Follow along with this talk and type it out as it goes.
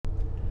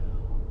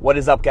What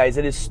is up, guys?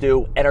 It is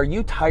Stu. And are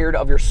you tired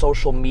of your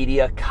social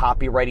media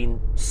copywriting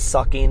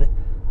sucking?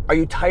 Are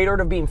you tired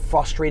of being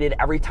frustrated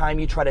every time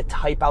you try to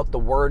type out the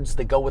words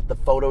that go with the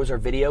photos or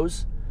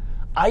videos?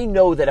 I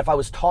know that if I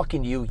was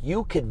talking to you,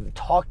 you could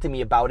talk to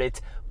me about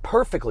it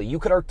perfectly. You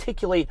could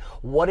articulate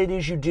what it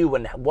is you do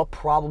and what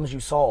problems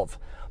you solve.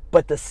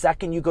 But the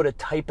second you go to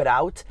type it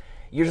out,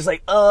 you're just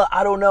like,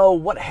 I don't know,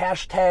 what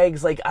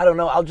hashtags, I don't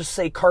know, I'll just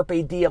say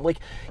carpe diem.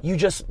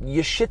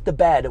 You shit the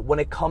bed when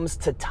it comes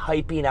to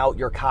typing out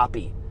your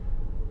copy.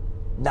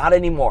 Not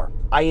anymore.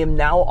 I am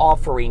now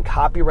offering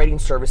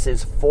copywriting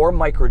services for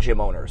micro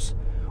gym owners.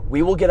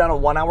 We will get on a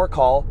 1-hour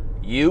call,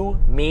 you,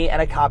 me, and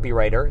a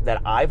copywriter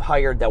that I've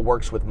hired that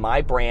works with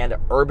my brand,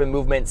 Urban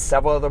Movement,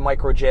 several other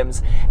micro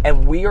gyms,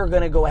 and we are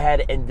going to go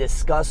ahead and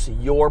discuss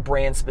your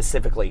brand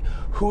specifically.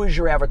 Who is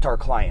your avatar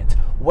client?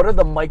 What are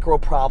the micro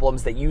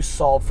problems that you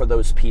solve for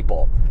those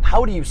people?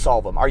 How do you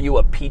solve them? Are you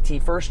a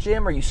PT first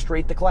gym or are you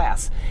straight to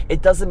class?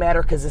 It doesn't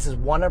matter because this is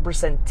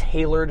 100%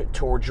 tailored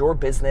towards your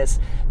business.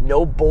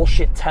 No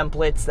bullshit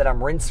templates that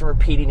I'm rinsing and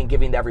repeating and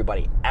giving to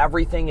everybody.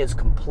 Everything is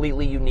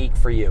completely unique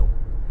for you.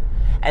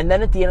 And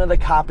then at the end of the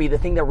copy, the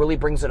thing that really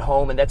brings it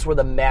home, and that's where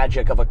the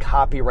magic of a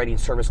copywriting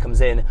service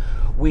comes in,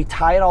 we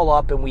tie it all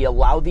up and we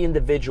allow the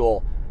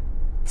individual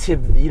to,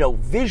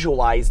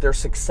 visualize their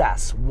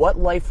success, what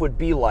life would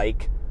be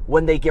like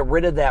when they get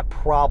rid of that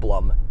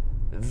problem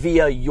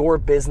via your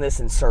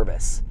business and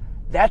service.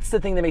 That's the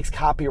thing that makes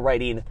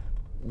copywriting.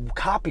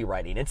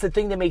 It's the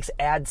thing that makes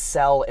ads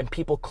sell and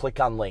people click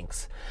on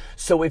links.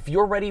 So if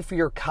you're ready for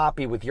your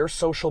copy with your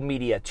social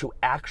media to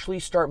actually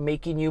start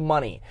making you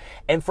money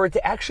and for it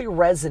to actually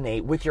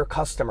resonate with your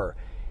customer,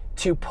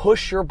 to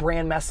push your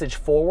brand message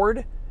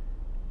forward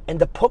and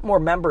to put more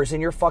members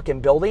in your fucking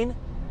building,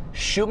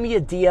 shoot me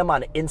a DM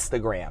on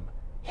Instagram.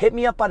 Hit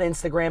me up on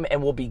Instagram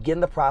and we'll begin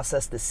the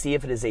process to see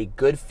if it is a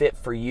good fit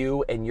for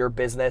you and your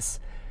business.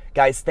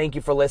 Guys, thank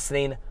you for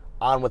listening.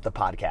 On with the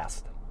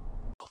podcast.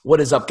 What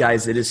is up,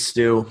 guys? It is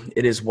Stu.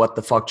 It is What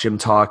the Fuck Gym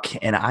Talk,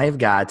 and I've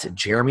got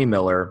Jeremy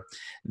Miller,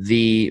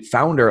 the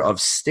founder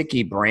of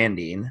Sticky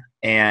Branding,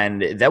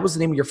 and that was the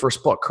name of your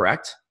first book,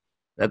 correct?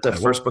 That's the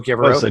first book you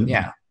ever wrote?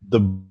 Yeah.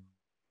 The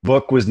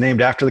book was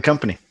named after the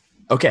company.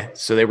 Okay,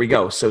 so there we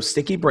go. So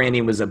Sticky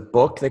Branding was a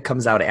book that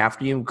comes out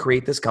after you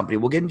create this company.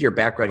 We'll get into your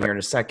background here in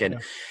a second. Yeah.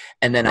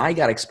 And then I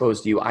got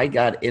exposed to you. I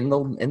got in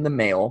the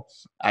mail,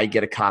 I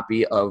get a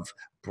copy of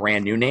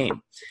Brand New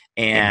Name.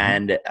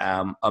 And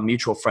a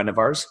mutual friend of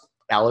ours,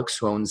 Alex,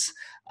 who owns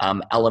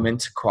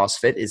Element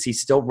CrossFit, is it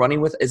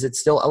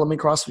still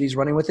Element CrossFit he's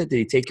running with it? Did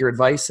he take your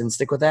advice and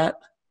stick with that?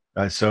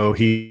 So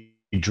he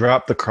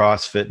dropped the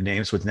CrossFit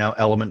name, so it's now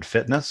Element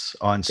Fitness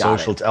on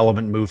social. It's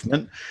Element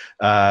Movement.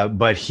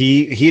 But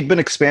he'd been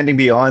expanding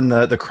beyond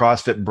the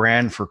CrossFit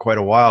brand for quite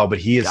a while, but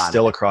he is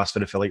still a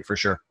CrossFit affiliate for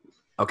sure.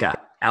 Okay.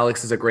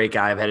 Alex is a great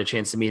guy. I've had a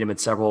chance to meet him at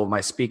several of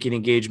my speaking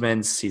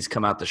engagements. He's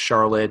come out to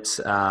Charlotte,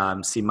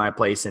 seen my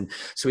place. And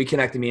so he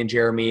connected me and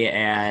Jeremy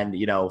and,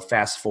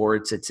 fast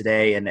forward to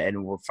today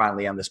and we're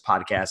finally on this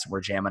podcast and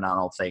we're jamming on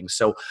all things.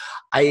 So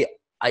I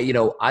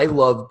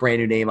love Brand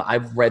New Name.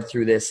 I've read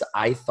through this.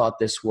 I thought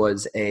this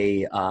was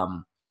a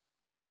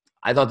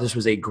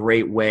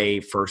great way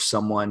for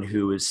someone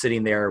who is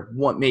sitting there,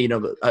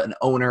 an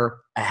owner,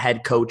 a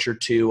head coach or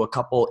two, a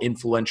couple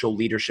influential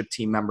leadership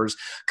team members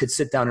could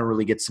sit down and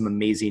really get some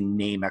amazing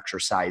name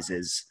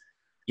exercises,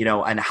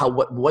 and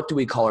what do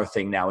we call our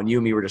thing now? And you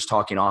and me were just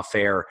talking off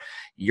air.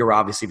 You're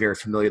obviously very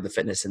familiar with the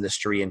fitness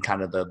industry and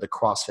kind of the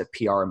CrossFit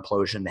PR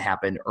implosion that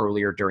happened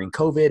earlier during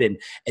COVID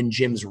and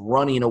gyms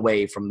running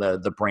away from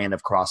the brand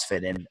of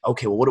CrossFit. And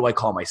okay, well, what do I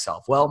call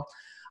myself? Well,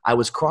 I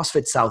was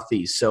CrossFit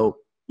Southeast. So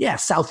yeah,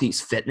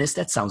 Southeast Fitness,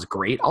 that sounds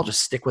great. I'll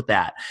just stick with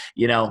that,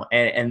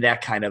 and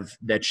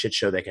that shit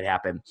show that could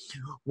happen.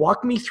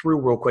 Walk me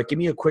through real quick. Give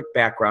me a quick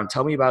background.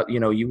 Tell me about, you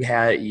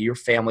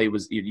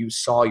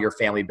saw your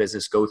family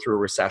business go through a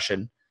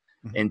recession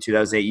in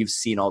 2008. You've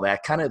seen all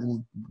that. Kind of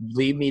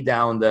lead me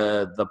down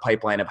the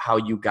pipeline of how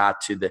you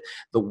got to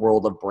the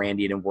world of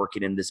branding and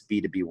working in this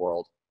B2B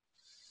world.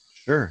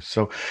 Sure.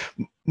 So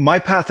my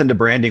path into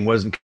branding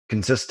wasn't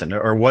consistent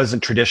or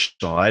wasn't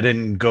traditional. I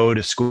didn't go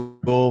to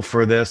school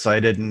for this. I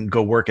didn't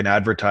go work in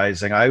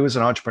advertising. I was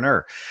an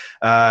entrepreneur.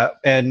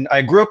 And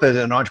I grew up in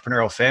an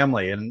entrepreneurial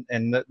family. And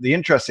the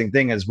interesting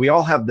thing is we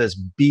all have this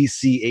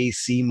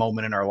BCAC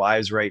moment in our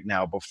lives right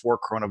now, before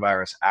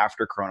coronavirus,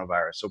 after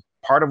coronavirus. So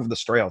part of the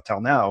story I'll tell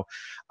now,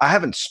 I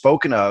haven't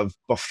spoken of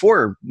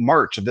before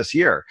March of this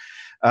year.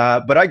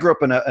 But I grew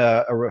up in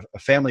a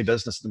family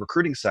business in the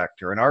recruiting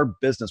sector, and our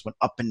business went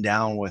up and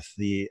down with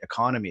the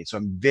economy. So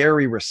I'm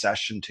very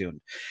recession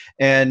tuned.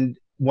 And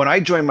when I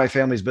joined my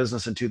family's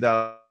business in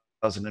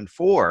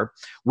 2004,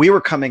 we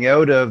were coming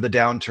out of the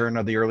downturn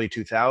of the early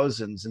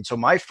 2000s. And so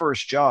my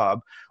first job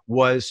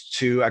was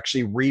to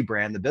actually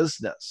rebrand the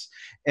business.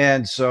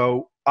 And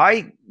so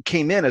I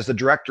came in as the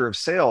director of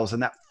sales.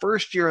 And that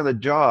first year on the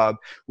job,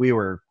 we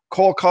were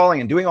cold calling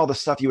and doing all the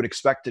stuff you would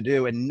expect to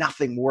do, and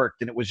nothing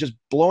worked. And it was just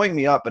blowing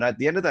me up. And at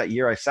the end of that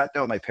year, I sat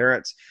down with my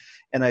parents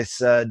and I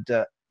said,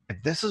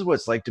 this is what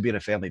it's like to be in a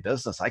family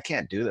business. I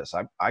can't do this.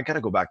 I got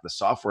to go back to the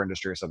software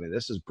industry or something.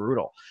 This is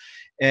brutal.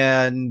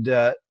 And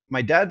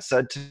my dad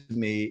said to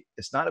me,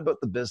 it's not about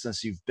the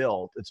business you've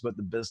built. It's about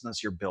the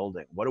business you're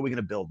building. What are we going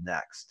to build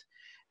next?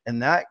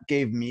 And that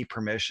gave me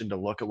permission to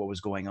look at what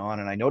was going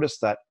on. And I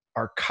noticed that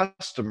our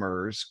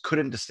customers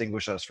couldn't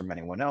distinguish us from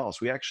anyone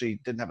else. We actually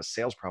didn't have a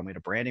sales problem. We had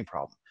a branding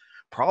problem.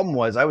 Problem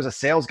was I was a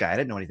sales guy. I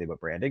didn't know anything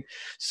about branding.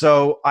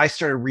 So I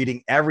started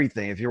reading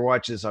everything. If you're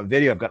watching this on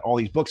video, I've got all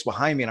these books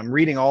behind me and I'm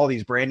reading all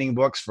these branding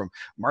books from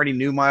Marty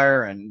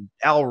Neumeier and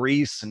Al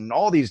Ries and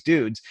all these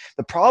dudes.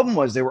 The problem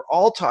was they were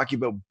all talking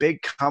about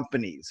big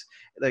companies.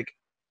 Like,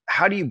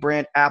 how do you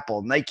brand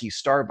Apple, Nike,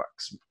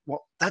 Starbucks?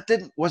 Well, that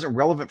wasn't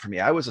relevant for me.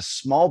 I was a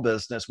small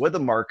business with a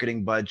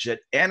marketing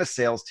budget and a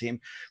sales team,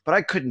 but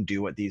I couldn't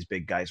do what these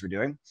big guys were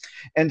doing.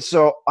 And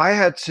so I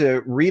had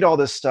to read all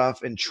this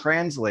stuff and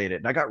translate it.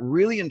 And I got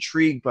really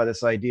intrigued by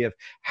this idea of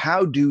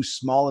how do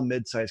small and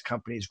mid-sized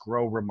companies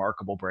grow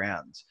remarkable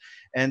brands?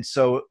 And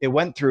so it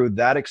went through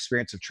that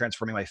experience of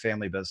transforming my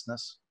family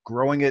business,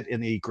 growing it in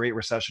the Great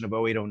Recession of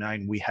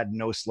 08-09. We had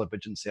no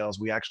slippage in sales.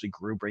 We actually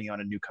grew, bringing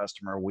on a new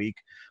customer a week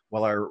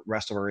while our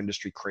rest of our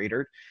industry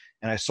cratered.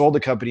 And I sold the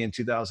company in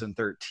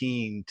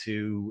 2013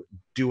 to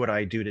do what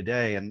I do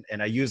today. And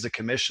I used the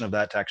commission of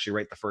that to actually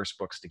write the first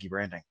book, Sticky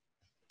Branding.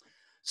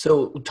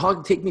 So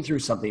take me through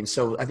something.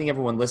 So I think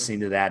everyone listening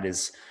to that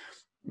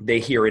they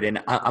hear it.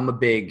 And I'm a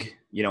big,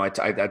 I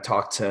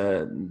talk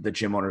to the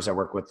gym owners I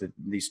work with,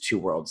 these two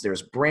worlds.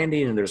 There's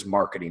branding and there's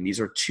marketing.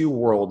 These are two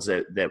worlds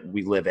that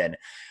we live in.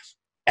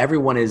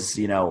 Everyone is,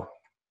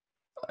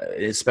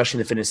 especially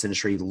in the fitness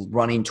industry,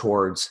 running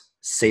towards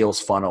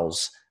sales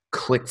funnels,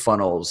 click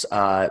funnels,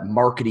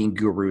 marketing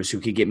gurus who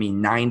could get me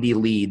 90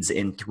 leads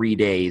in 3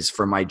 days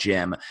for my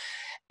gym.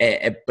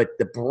 But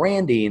the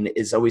branding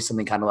is always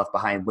something kind of left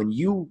behind. When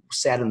you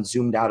sat and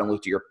zoomed out and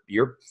looked at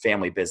your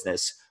family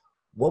business,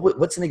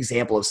 what's an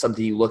example of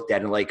something you looked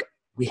at and like,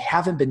 we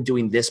haven't been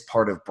doing this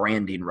part of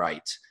branding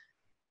right,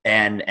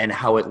 and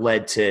how it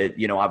led to,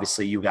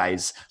 obviously you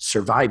guys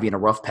surviving a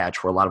rough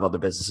patch where a lot of other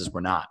businesses were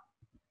not?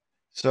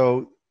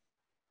 So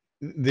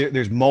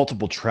there's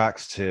multiple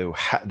tracks to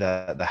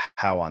the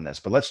how on this,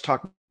 but let's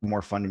talk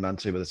more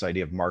fundamentally about this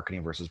idea of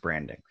marketing versus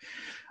branding.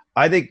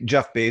 I think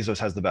Jeff Bezos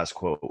has the best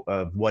quote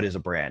of what is a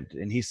brand.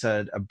 And he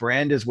said, a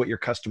brand is what your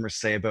customers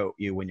say about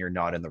you when you're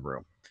not in the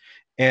room.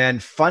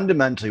 And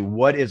fundamentally,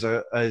 what is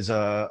a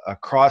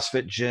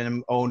CrossFit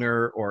gym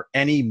owner or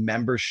any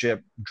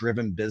membership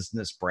driven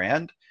business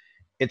brand?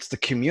 It's the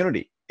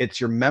community. It's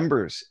your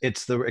members.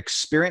 It's the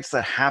experience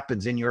that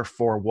happens in your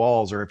four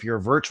walls, or if you're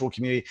a virtual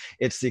community,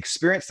 it's the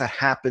experience that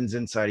happens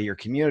inside of your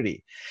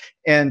community.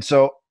 And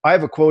so I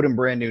have a quote in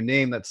Brand New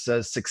Name that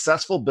says,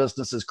 successful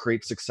businesses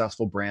create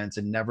successful brands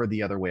and never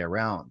the other way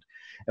around.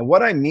 And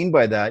what I mean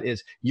by that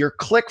is your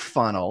click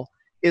funnel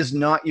is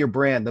not your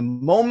brand. The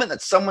moment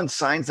that someone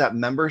signs that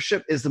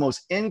membership is the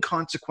most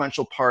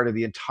inconsequential part of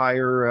the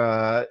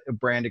entire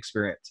brand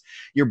experience.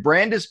 Your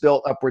brand is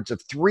built upwards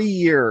of 3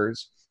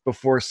 years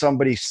before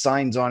somebody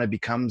signs on and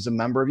becomes a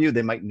member of you.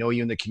 They might know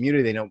you in the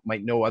community. They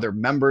might know other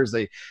members.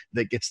 That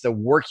it's the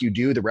work you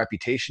do, the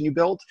reputation you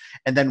build.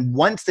 And then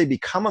once they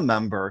become a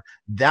member,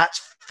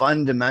 that's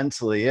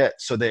fundamentally it.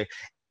 So the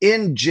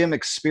in-gym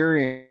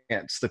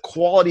experience, the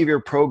quality of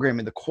your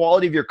programming, the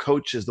quality of your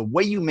coaches, the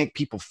way you make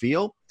people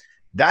feel,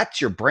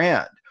 that's your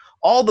brand.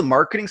 All the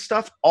marketing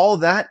stuff, all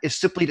that is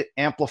simply to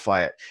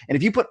amplify it. And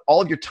if you put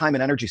all of your time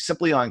and energy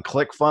simply on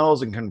click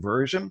funnels and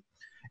conversion,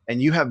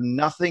 and you have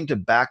nothing to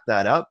back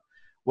that up,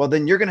 well,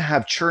 then you're going to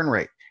have churn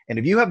rate. And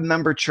if you have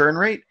member churn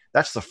rate,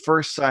 that's the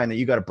first sign that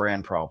you got a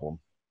brand problem.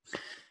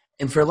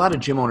 And for a lot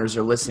of gym owners who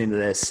are listening to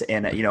this,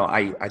 and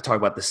I talk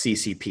about the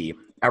CCP.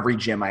 Every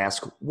gym I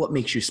ask, what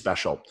makes you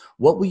special?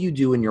 What will you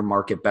do in your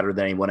market better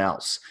than anyone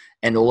else?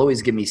 And they'll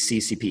always give me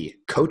CCP: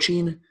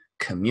 coaching,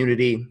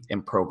 community,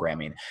 and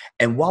programming.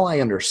 And while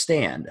I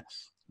understand,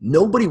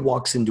 nobody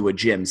walks into a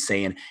gym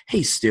saying,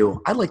 hey,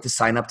 Stu, I'd like to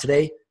sign up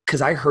today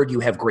because I heard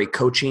you have great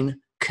coaching,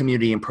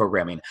 community, and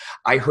programming.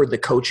 I heard the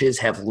coaches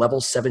have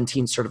level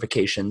 17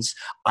 certifications.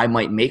 I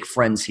might make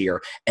friends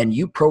here. And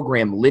you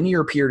program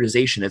linear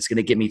periodization that's going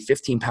to get me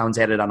 15 pounds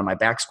added onto my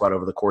back squat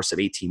over the course of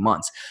 18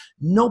 months.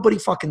 Nobody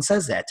fucking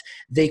says that.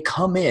 They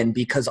come in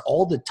because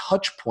all the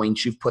touch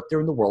points you've put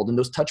there in the world, and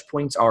those touch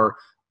points are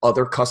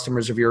other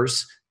customers of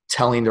yours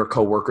telling their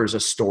coworkers a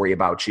story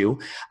about you.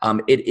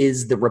 It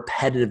is the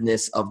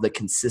repetitiveness of the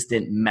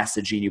consistent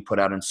messaging you put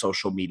out on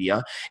social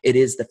media. It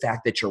is the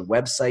fact that your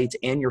website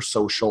and your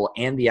social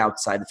and the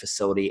outside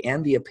facility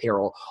and the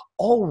apparel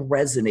all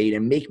resonate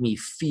and make me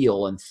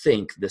feel and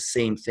think the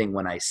same thing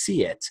when I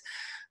see it.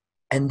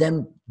 And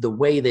then the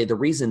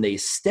reason they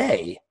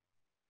stay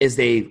is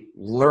they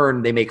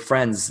learn, they make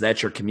friends.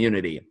 That's your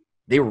community.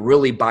 They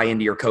really buy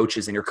into your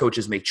coaches, and your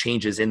coaches make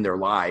changes in their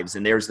lives.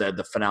 And there's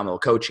the phenomenal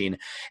coaching.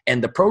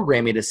 And the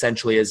programming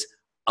essentially is,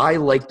 I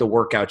like the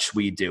workouts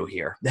we do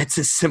here. That's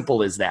as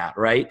simple as that,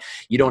 right?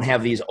 You don't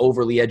have these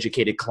overly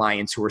educated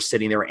clients who are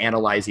sitting there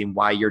analyzing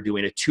why you're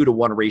doing a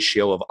 2-to-1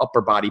 ratio of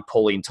upper body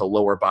pulling to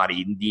lower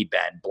body knee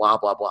bend, blah,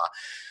 blah, blah.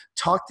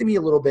 Talk to me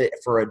a little bit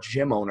for a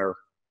gym owner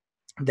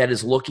that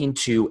is looking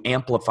to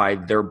amplify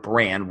their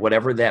brand,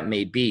 whatever that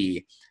may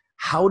be.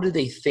 How do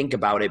they think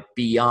about it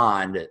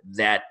beyond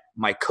that?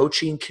 My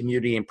coaching,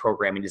 community, and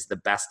programming is the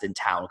best in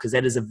town, because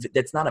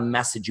that's not a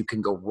message you can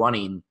go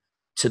running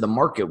to the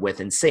market with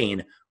and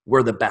saying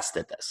we're the best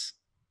at this.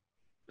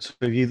 So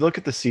if you look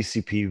at the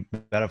CCP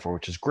metaphor,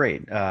 which is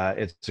great,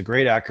 it's a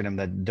great acronym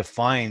that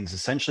defines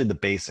essentially the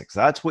basics.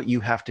 That's what you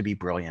have to be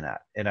brilliant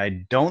at, and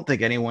I don't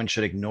think anyone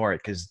should ignore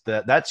it, because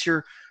that's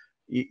your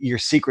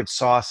secret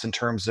sauce in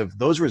terms of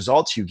those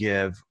results you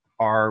give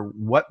are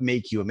what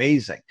make you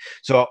amazing.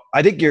 So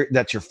I think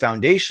that's your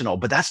foundational,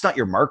 but that's not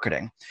your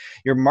marketing.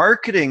 Your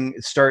marketing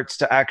starts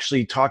to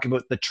actually talk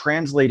about the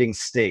translating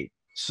state.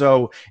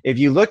 So if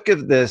you look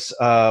at this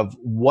of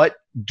what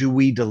do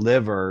we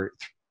deliver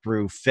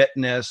through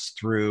fitness,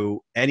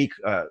 through any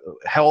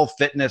health,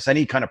 fitness,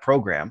 any kind of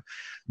program,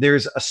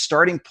 there's a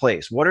starting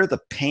place. What are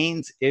the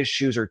pains,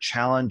 issues, or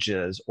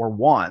challenges or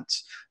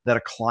wants that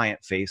a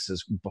client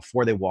faces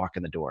before they walk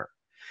in the door?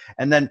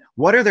 And then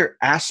what are their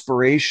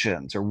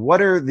aspirations, or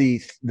what are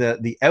the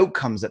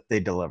outcomes that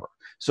they deliver?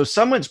 So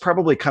someone's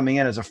probably coming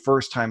in as a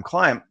first-time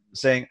client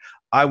saying,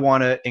 I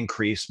want to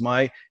increase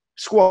my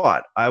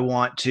squat. I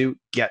want to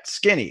get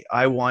skinny.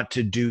 I want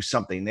to do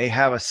something. They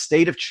have a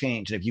state of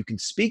change. And if you can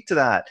speak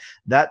to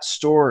that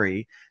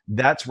story,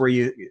 that's where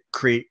you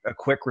create a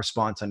quick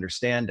response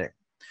understanding.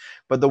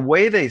 But the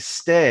way they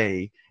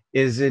stay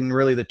is in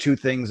really the two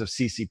things of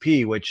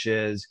CCP, which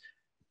is,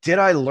 did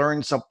I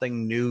learn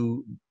something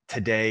new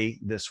today,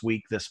 this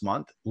week, this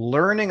month?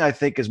 Learning, I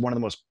think, is one of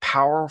the most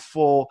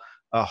powerful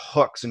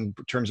hooks in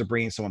terms of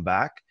bringing someone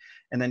back.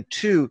 And then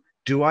two,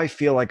 do I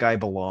feel like I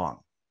belong?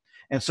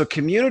 And so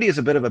community is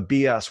a bit of a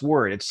BS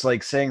word. It's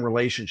like saying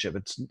relationship.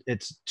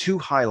 It's too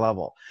high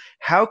level.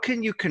 How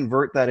can you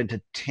convert that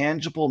into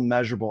tangible,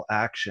 measurable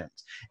actions?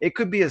 It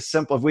could be as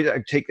simple. If we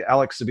take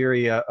Alex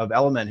Siberia of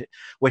Element,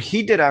 what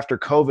he did after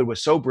COVID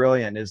was so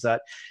brilliant, is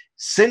that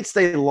since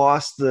they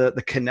lost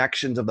the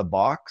connections of the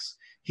box,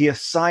 he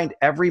assigned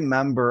every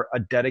member a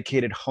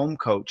dedicated home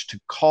coach to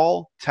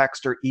call,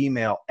 text, or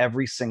email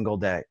every single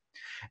day.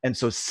 And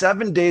so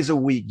 7 days a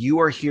week, you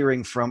are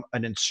hearing from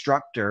an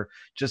instructor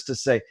just to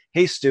say,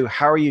 hey, Stu,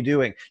 how are you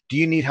doing? Do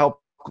you need help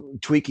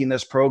tweaking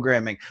this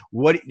programming?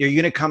 What are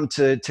you going to come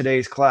to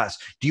today's class?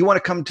 Do you want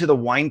to come to the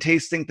wine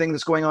tasting thing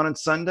that's going on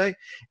Sunday?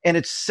 And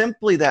it's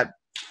simply that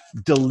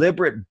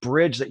deliberate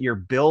bridge that you're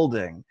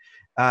building.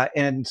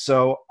 And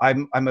so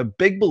I'm a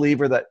big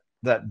believer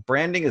that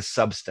branding is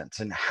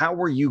substance, and how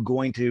are you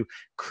going to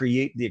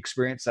create the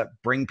experience that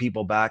bring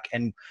people back,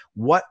 and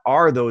what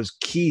are those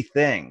key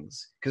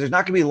things? Because there's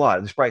not going to be a lot.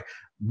 There's probably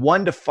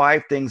 1 to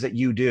 5 things that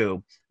you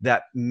do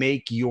that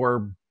make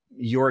your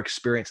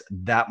experience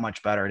that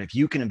much better. And if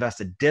you can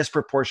invest a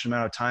disproportionate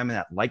amount of time in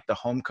that, like the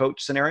home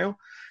coach scenario,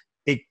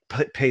 it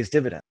pays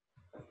dividends.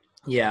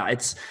 Yeah,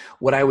 it's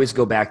what I always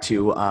go back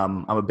to.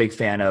 I'm a big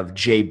fan of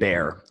Jay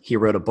Baer. He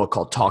wrote a book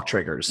called Talk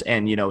Triggers,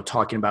 and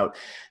talking about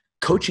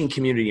coaching,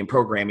 community, and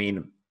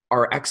programming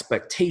are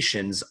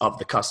expectations of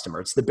the customer.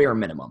 It's the bare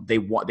minimum.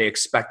 They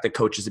expect the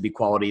coaches to be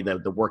quality, the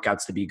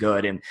workouts to be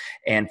good,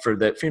 and for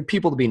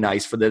people to be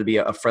nice, for there to be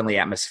a friendly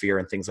atmosphere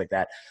and things like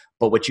that.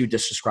 But what you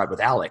just described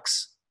with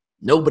Alex,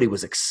 nobody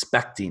was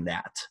expecting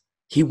that.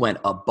 He went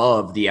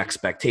above the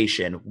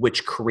expectation,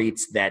 which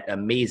creates that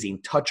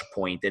amazing touch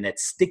point and that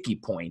sticky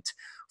point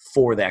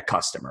for that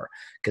customer.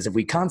 Because if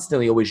we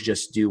constantly always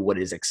just do what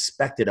is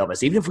expected of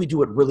us, even if we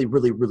do it really,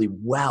 really, really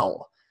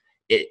well,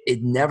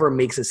 it never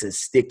makes us as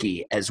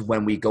sticky as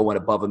when we go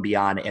above and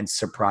beyond and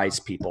surprise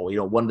people.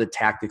 One of the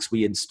tactics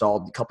we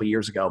installed a couple of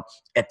years ago,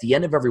 at the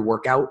end of every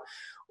workout,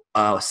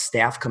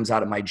 staff comes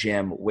out of my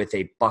gym with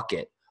a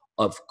bucket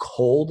of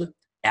cold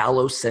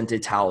aloe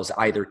scented towels,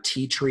 either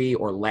tea tree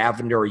or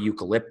lavender or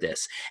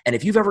eucalyptus. And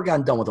if you've ever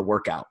gotten done with a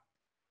workout,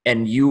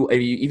 and even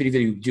if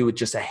you do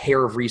just a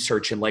hair of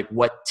research and like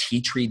what tea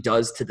tree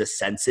does to the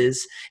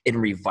senses in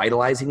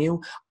revitalizing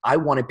you, I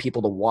wanted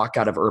people to walk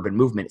out of Urban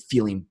Movement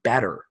feeling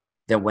better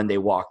than when they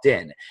walked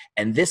in.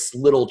 And this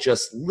little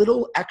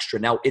extra.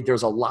 Now,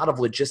 there's a lot of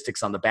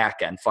logistics on the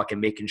back end,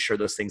 fucking making sure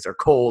those things are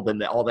cold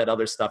and all that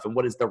other stuff. And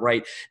what is the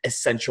right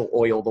essential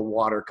oil, the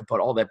water, could put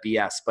all that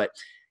BS. But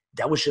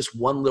that was just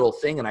one little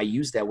thing. And I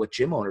use that with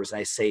gym owners. And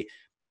I say,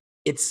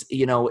 it's,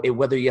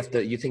 whether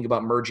you think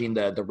about merging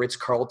the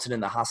Ritz-Carlton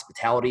and the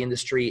hospitality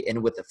industry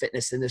and with the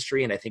fitness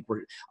industry. And I think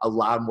a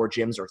lot more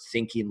gyms are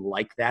thinking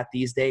like that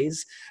these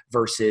days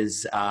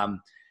versus,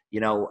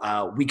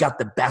 we got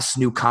the best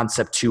new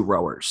concept 2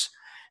 rowers.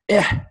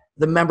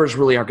 The members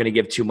really aren't going to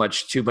give too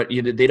much to, but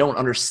they don't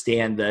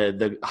understand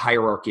the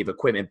hierarchy of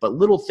equipment. But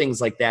little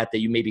things like that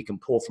you maybe can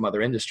pull from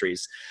other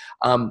industries.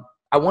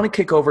 I want to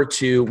kick over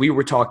to, we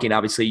were talking,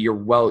 obviously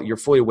you're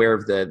fully aware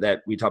of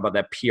that we talk about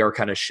that PR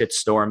kind of shit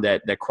storm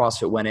that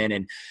CrossFit went in,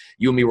 and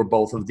you and me were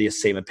both of the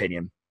same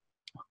opinion.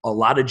 A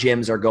lot of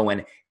gyms are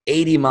going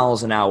 80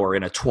 miles an hour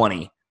in a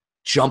 20,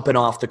 jumping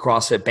off the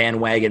CrossFit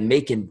bandwagon,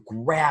 making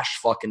rash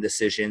fucking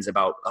decisions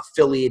about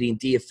affiliating,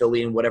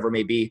 de-affiliating, whatever it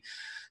may be.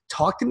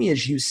 Talk to me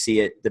as you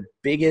see it, the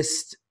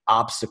biggest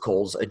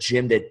obstacles a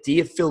gym that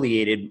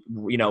de-affiliated,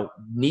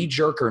 knee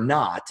jerk or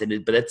not,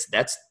 but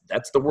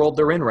that's the world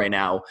they're in right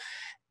now.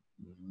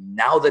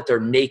 Now that they're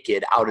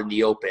naked out in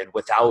the open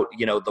without,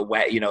 the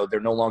way, they're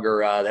no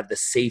longer have the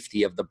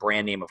safety of the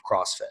brand name of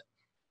CrossFit.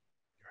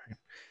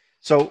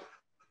 So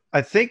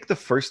I think the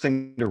first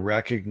thing to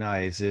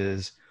recognize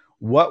is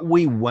what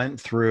we went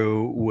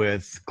through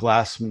with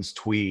Glassman's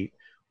tweet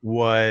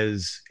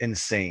was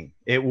insane.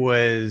 It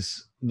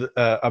was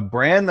a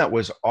brand that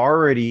was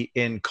already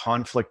in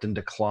conflict and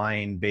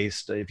decline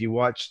based, if you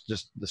watch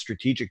just the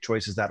strategic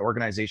choices that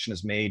organization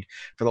has made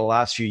for the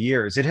last few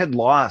years, it had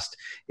lost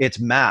its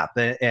map.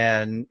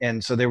 And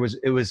so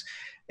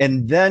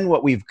and then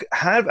what we've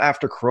had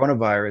after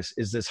coronavirus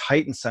is this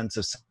heightened sense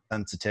of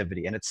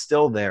sensitivity, and it's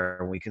still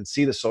there. We can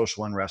see the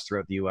social unrest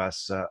throughout the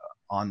US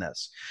on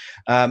this.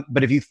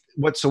 But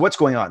what's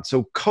going on?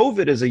 So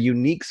COVID is a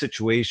unique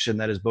situation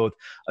that is both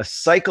a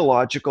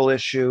psychological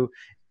issue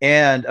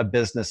and a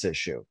business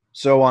issue.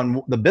 So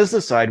on the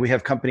business side, we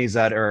have companies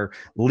that are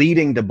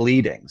leading to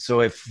bleeding. So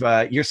if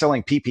you're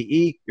selling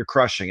PPE, you're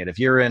crushing it. If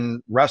you're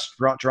in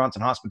restaurants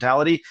and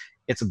hospitality,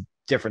 it's a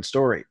different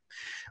story.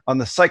 On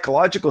the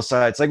psychological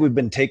side, it's like we've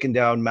been taken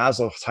down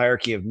Maslow's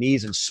hierarchy of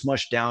needs and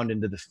smushed down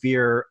into the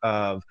fear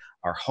of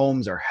our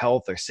homes, our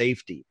health, our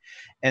safety.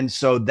 And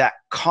so that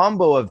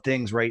combo of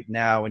things right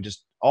now and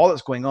just all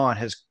that's going on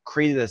has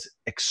created this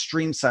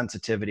extreme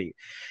sensitivity.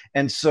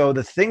 And so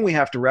the thing we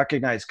have to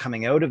recognize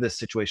coming out of this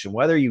situation,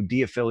 whether you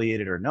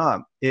de-affiliate it or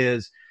not,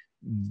 is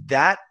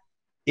that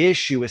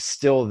issue is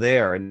still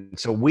there. And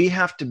so we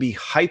have to be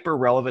hyper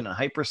relevant and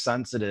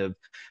hypersensitive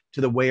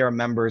to the way our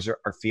members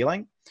are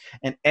feeling.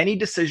 And any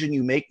decision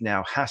you make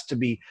now has to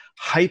be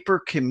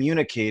hyper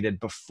communicated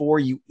before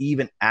you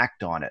even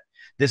act on it.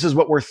 This is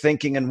what we're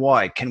thinking and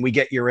why. Can we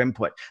get your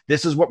input?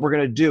 This is what we're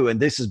going to do. And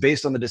this is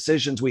based on the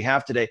decisions we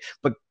have today.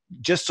 But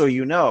just so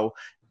you know,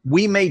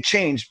 we may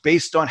change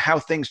based on how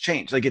things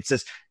change. Like it's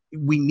this,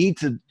 we need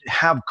to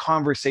have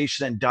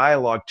conversation and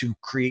dialogue to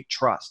create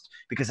trust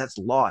because that's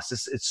lost.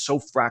 It's so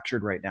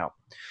fractured right now.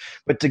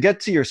 But to get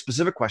to your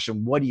specific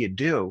question, what do you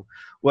do?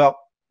 Well,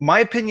 my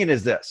opinion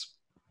is this.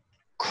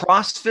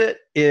 CrossFit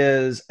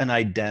is an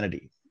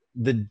identity.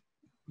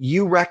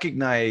 You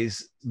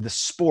recognize the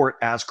sport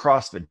as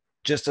CrossFit,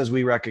 just as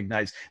we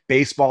recognize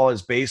baseball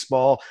as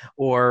baseball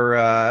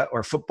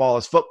or football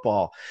as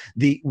football.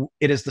 It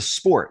is the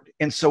sport.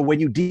 And so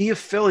when you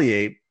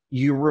de-affiliate,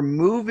 you're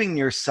removing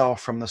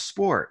yourself from the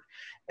sport.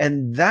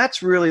 And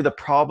that's really the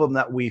problem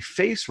that we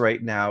face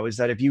right now, is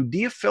that if you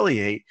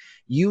de-affiliate,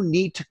 you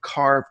need to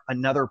carve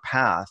another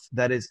path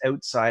that is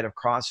outside of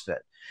CrossFit.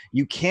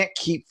 You can't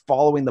keep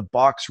following the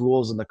box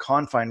rules and the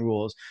confine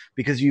rules,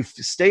 because you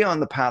stay on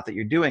the path that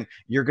you're doing,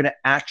 you're going to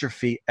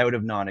atrophy out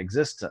of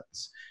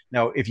non-existence.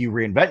 Now, if you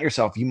reinvent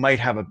yourself, you might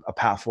have a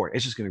path forward.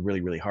 It's just going to be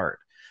really, really hard.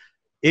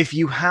 If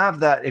you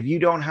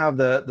don't have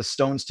the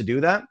stones to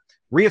do that,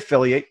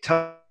 re-affiliate,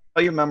 tell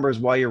your members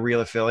why you're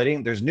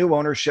re-affiliating. There's new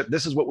ownership.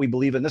 This is what we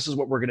believe in. This is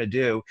what we're going to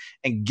do,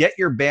 and get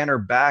your banner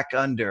back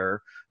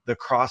under the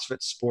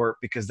CrossFit sport,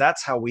 because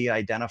that's how we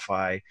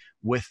identify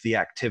with the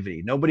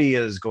activity. Nobody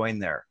is going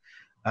there.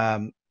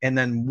 And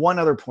then one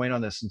other point on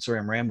this, and sorry,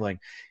 I'm rambling.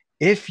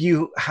 If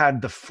you had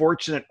the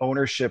fortunate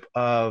ownership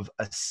of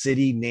a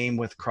city name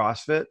with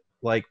CrossFit,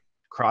 like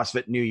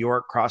CrossFit New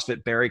York,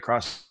 CrossFit Barrie,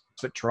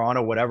 CrossFit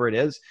Toronto, whatever it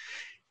is,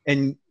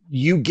 and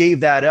you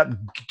gave that up,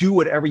 do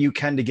whatever you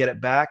can to get it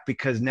back,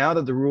 because now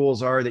that the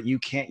rules are that you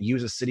can't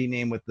use a city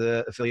name with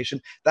the affiliation,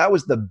 that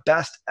was the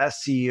best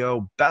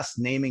SEO, best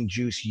naming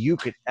juice you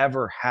could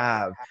ever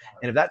have.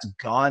 And if that's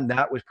gone,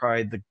 that was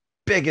probably the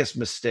biggest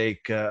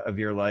mistake of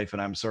your life.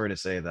 And I'm sorry to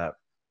say that.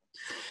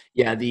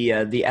 Yeah, the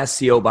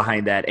SEO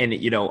behind that. And,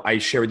 I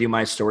share with you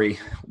my story.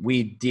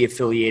 We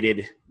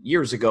de-affiliated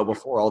years ago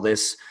before all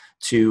this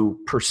to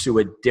pursue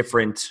a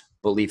different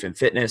belief in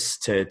fitness,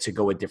 to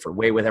go a different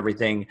way with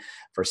everything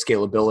for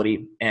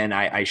scalability. And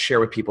I share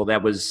with people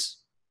that was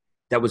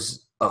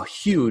a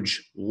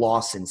huge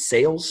loss in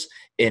sales,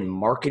 in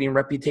marketing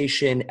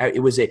reputation.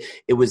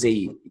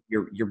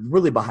 You're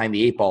really behind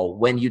the eight ball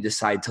when you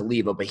decide to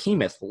leave a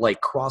behemoth like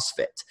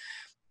CrossFit.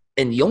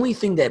 And the only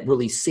thing that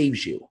really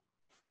saves you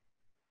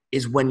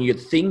is when your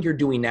thing you're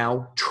doing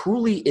now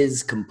truly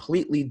is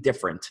completely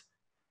different.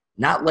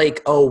 Not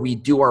like, oh, we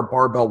do our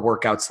barbell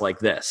workouts like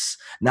this.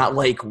 Not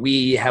like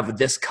we have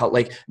this cut.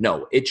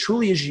 No, it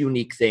truly is a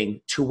unique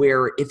thing, to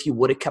where if you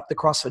would have kept the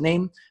CrossFit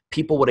name,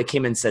 people would have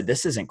came and said,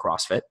 this isn't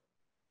CrossFit.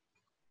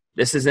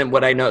 This isn't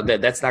what I know.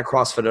 That's not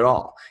CrossFit at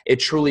all. It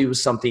truly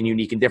was something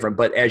unique and different.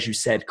 But as you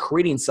said,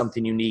 creating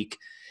something unique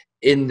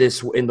in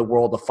the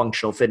world of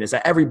functional fitness,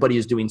 everybody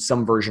is doing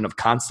some version of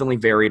constantly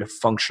varied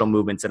functional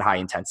movements at high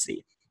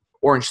intensity.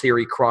 Orange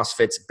Theory,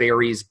 CrossFits,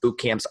 Barry's, boot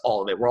camps,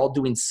 all of it. We're all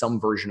doing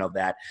some version of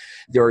that.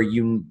 There are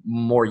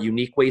more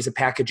unique ways of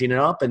packaging it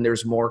up, and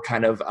there's more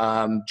kind of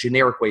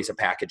generic ways of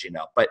packaging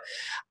up. But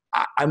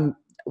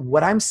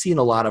what I'm seeing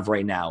a lot of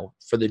right now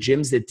for the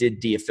gyms that did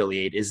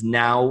de-affiliate is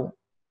now,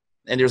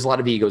 and there's a lot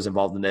of egos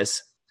involved in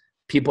this,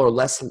 people are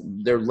less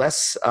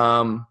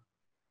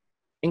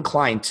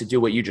inclined to do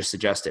what you just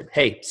suggested.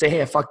 Hey,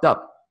 I fucked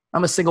up.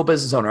 I'm a single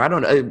business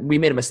owner. We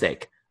made a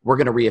mistake. We're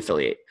going to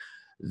reaffiliate.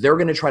 They're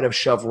going to try to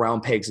shove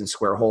round pegs in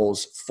square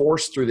holes,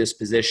 force through this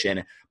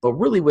position, but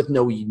really with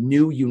no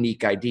new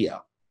unique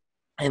idea.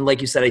 And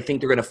like you said, I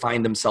think they're going to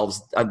find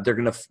themselves, they're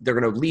going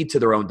to lead to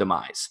their own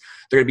demise.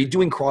 They're going to be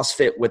doing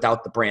CrossFit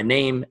without the brand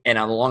name, and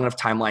on a long enough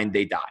timeline,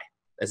 they die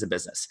as a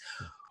business.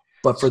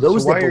 But for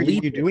those why that are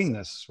believe you doing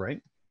this,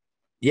 right?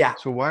 Yeah.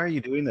 So why are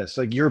you doing this?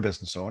 Like, you're a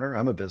business owner.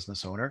 I'm a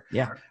business owner.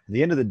 Yeah. At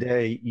the end of the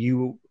day,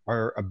 you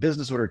are a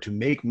business owner to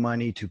make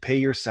money, to pay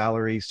your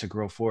salaries, to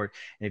grow forward.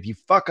 And if you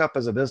fuck up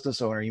as a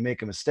business owner, you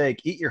make a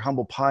mistake, eat your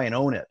humble pie and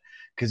own it.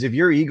 Because if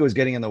your ego is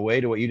getting in the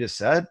way to what you just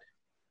said,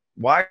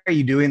 why are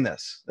you doing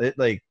this?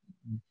 Like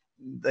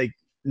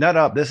nut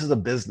up. This is a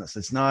business.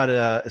 It's not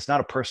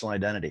a personal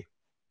identity.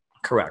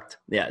 Correct.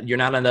 Yeah. You're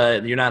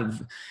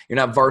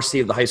not varsity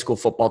of the high school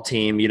football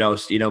team,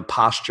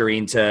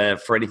 posturing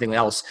for anything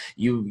else.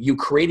 You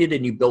created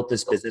and you built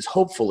this business,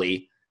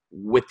 hopefully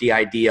with the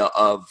idea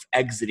of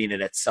exiting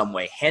it at some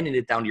way, handing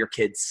it down to your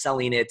kids,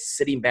 selling it,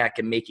 sitting back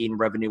and making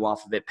revenue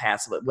off of it,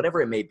 passive,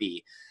 whatever it may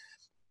be.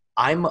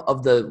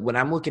 When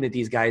I'm looking at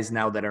these guys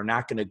now that are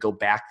not going to go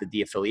back the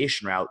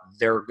de-affiliation route,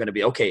 they're going to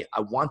be, okay,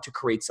 I want to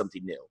create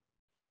something new.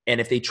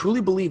 And if they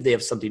truly believe they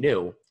have something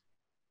new,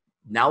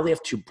 now they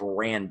have to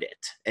brand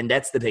it. And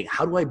that's the thing.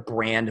 How do I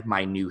brand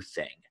my new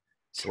thing?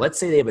 So let's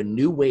say they have a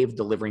new way of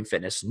delivering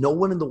fitness. No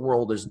one in the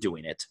world is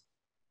doing it.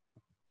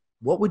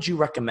 What would you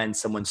recommend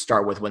someone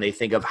start with when they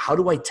think of, how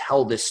do I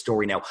tell this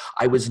story now?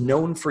 I was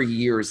known for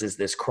years as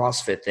this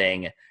CrossFit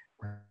thing.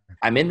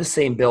 I'm in the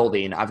same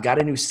building. I've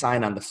got a new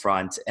sign on the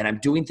front and I'm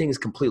doing things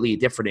completely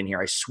different in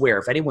here. I swear,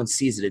 if anyone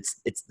sees it,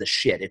 it's the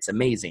shit. It's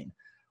amazing.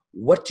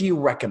 What do you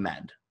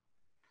recommend?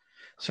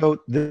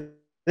 So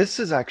this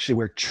is actually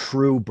where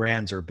true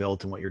brands are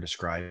built in what you're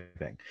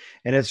describing.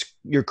 And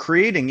you're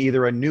creating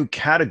either a new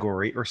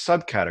category or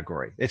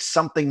subcategory. It's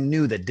something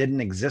new that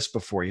didn't exist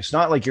before you. It's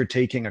not like you're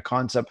taking a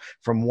concept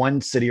from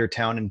one city or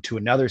town into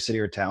another city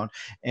or town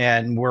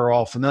and we're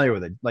all familiar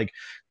with it. Like,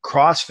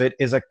 CrossFit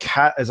is a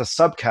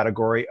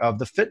subcategory of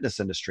the fitness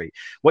industry.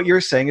 What you're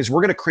saying is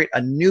we're going to create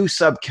a new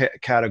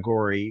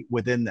subcategory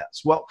within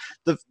this. Well,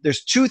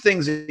 there's two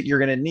things that you're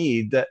going to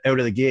need out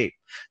of the gate.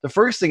 The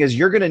first thing is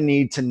you're going to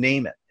need to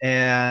name it.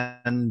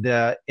 And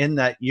in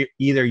that,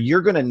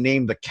 you're going to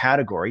name the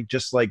category,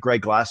 just like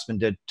Greg Glassman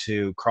did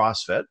to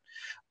CrossFit,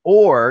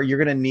 or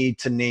you're going to need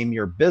to name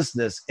your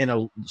business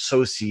in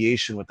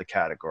association with the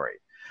category.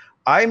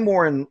 I'm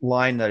more in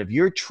line that if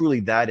you're truly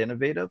that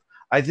innovative,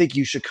 I think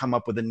you should come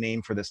up with a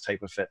name for this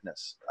type of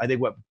fitness. I think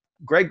what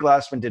Greg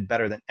Glassman did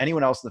better than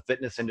anyone else in the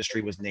fitness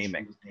industry was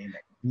naming.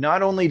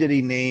 Not only did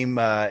he name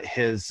the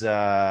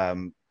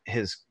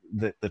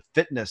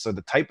fitness or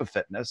the type of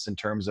fitness in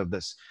terms of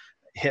this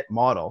HIIT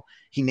model,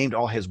 he named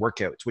all his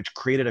workouts, which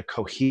created a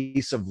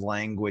cohesive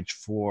language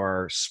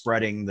for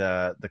spreading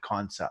the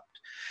concept.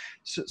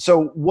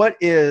 So what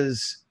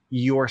is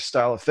your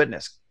style of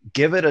fitness?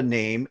 Give it a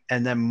name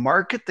and then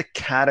market the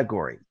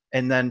category.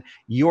 And then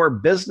your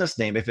business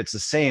name, if it's the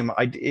same,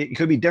 it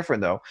could be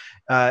different though.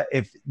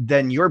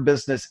 Then your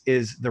business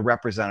is the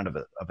representative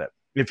of it.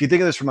 If you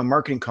think of this from a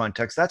marketing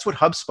context, that's what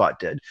HubSpot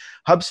did.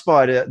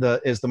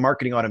 HubSpot is the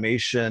marketing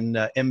automation,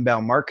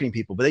 inbound marketing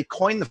people, but they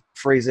coined the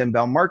phrase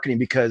inbound marketing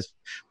because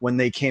when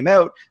they came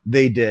out,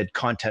 they did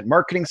content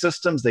marketing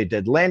systems, they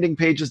did landing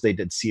pages, they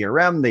did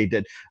CRM,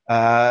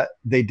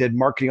 they did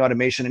marketing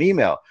automation and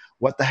email.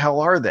 What the hell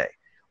are they?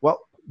 Well,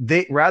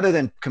 they, rather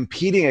than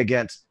competing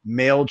against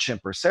MailChimp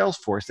or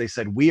Salesforce, they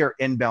said, we are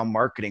inbound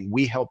marketing.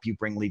 We help you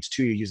bring leads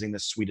to you using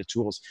this suite of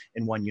tools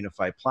in one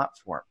unified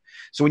platform.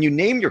 So when you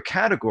name your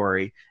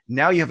category,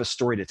 now you have a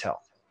story to tell.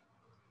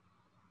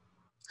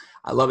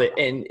 I love it.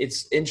 And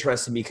it's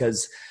interesting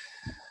because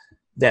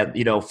that,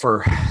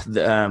 for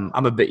the,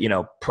 I'm a bit,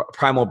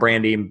 Primal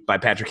Branding by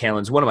Patrick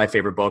Hanlon is one of my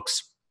favorite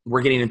books.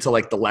 We're getting into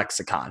like the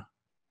lexicon,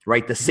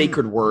 right? The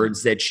sacred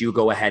words that you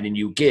go ahead and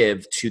you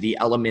give to the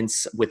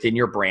elements within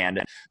your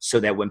brand so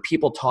that when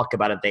people talk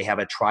about it, they have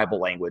a tribal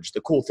language. The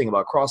cool thing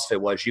about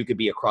CrossFit was you could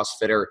be a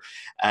CrossFitter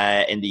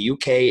in the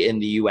UK, in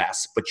the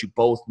US, but you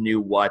both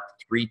knew what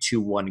 3,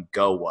 2, 1,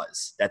 go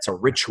was. That's a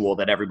ritual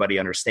that everybody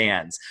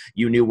understands.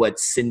 You knew what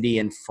Cindy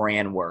and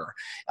Fran were.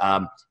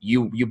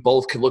 You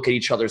both could look at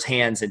each other's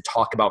hands and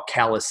talk about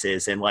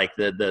calluses and like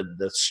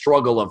the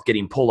struggle of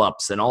getting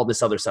pull-ups and all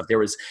this other stuff. There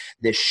was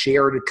this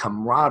shared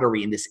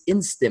camaraderie and this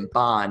instant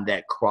bond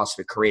that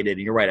CrossFit created.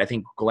 And you're right. I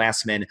think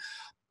Glassman,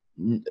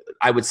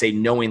 I would say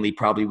knowingly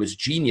probably was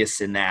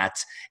genius in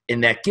that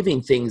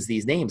giving things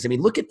these names. I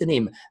mean, look at the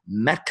name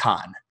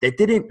Metcon.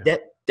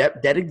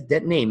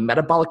 That name,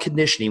 metabolic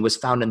conditioning, was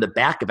found in the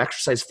back of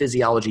exercise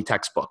physiology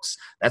textbooks.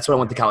 That's what I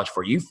went to college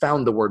for. You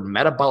found the word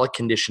metabolic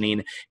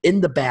conditioning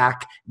in the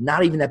back,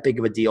 not even that big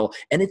of a deal.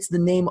 And it's the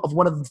name of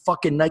one of the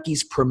fucking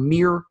Nike's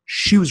premier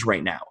shoes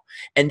right now.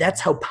 And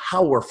that's how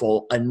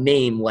powerful a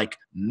name like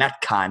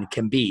Metcon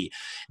can be.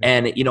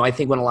 And, I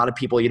think when a lot of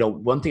people,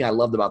 one thing I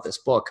loved about this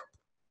book,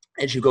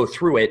 as you go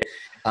through it,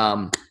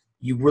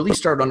 you really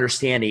start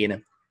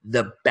understanding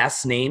The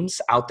best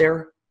names out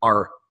there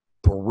are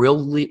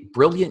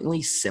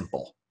brilliantly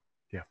simple.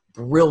 Yeah.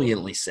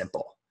 Brilliantly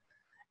simple.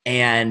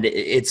 And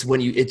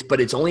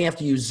but it's only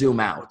after you zoom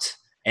out.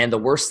 And the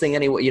worst thing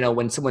anyway,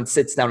 when someone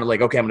sits down and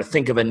like, okay, I'm going to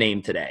think of a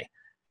name today.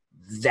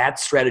 That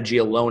strategy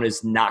alone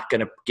is not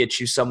going to get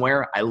you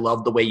somewhere. I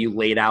love the way you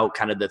laid out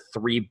kind of the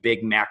 3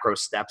 big macro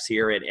steps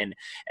here and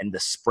the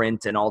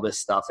sprint and all this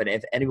stuff. And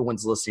if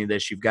anyone's listening to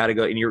this, you've got to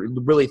go and you're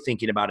really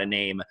thinking about a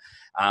name.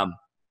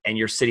 And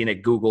you're sitting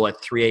at Google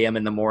at 3 a.m.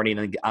 in the morning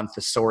and on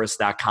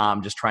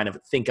thesaurus.com just trying to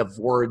think of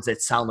words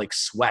that sound like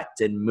sweat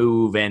and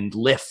move and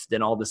lift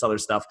and all this other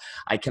stuff.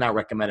 I cannot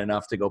recommend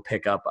enough to go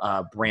pick up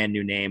a brand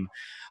new name.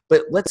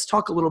 But let's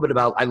talk a little bit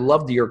about, I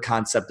loved your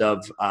concept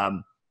of,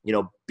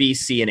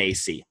 BC and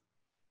AC.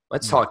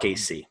 Let's talk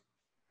AC.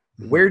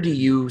 Where do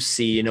you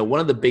see,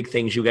 one of the big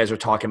things you guys are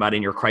talking about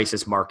in your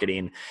crisis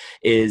marketing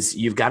is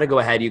you've got to go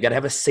ahead, you've got to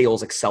have a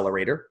sales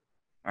accelerator.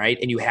 All right.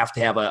 And you have to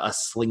have a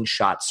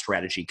slingshot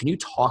strategy. Can you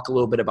talk a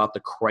little bit about the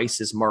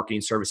crisis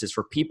marketing services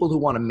for people who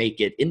want to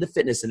make it in the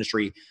fitness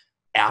industry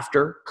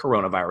after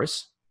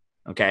coronavirus?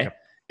 Okay. Yep.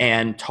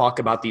 And talk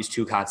about these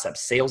 2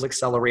 concepts, sales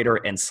accelerator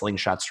and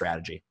slingshot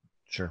strategy.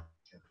 Sure.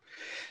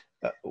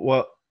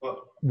 Well,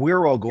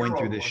 we're all going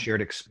through this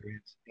shared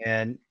experience,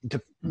 and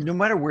no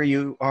matter where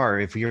you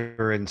are, if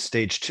you're in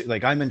stage 2,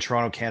 like I'm in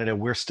Toronto, Canada,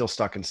 we're still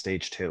stuck in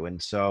stage 2.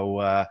 And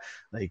so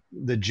like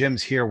the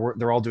gyms here,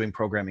 they're all doing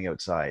programming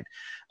outside.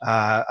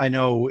 I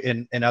know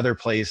in other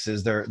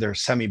places they're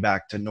semi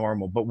back to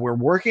normal, but we're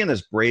working in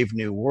this brave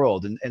new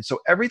world. And so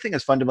everything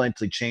has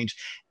fundamentally changed,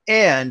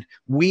 and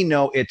we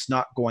know it's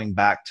not going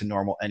back to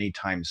normal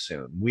anytime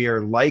soon. We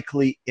are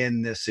likely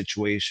in this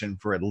situation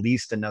for at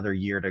least another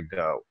year to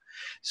go.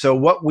 So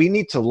what we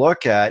need to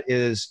look at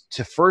is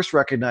to first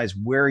recognize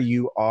where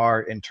you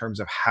are in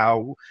terms of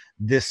how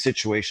this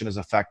situation has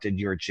affected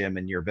your gym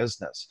and your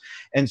business.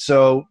 And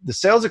so the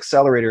sales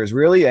accelerator is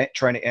really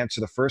trying to answer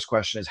the first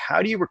question is,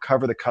 how do you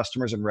recover the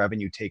customers and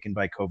revenue taken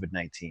by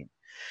COVID-19?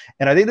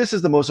 And I think this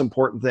is the most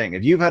important thing.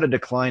 If you've had a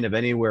decline of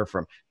anywhere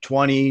from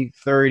 20,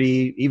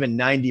 30, even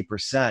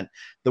 90%,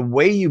 the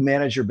way you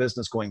manage your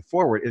business going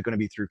forward is going to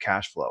be through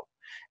cash flow.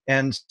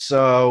 And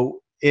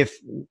so if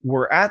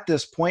we're at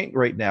this point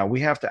right now,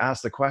 we have to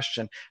ask the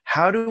question,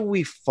 how do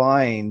we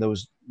find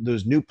those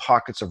new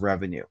pockets of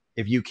revenue?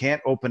 If you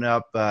can't open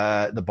up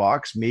the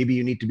box, maybe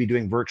you need to be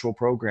doing virtual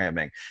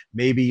programming.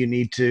 Maybe you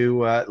need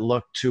to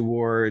look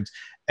towards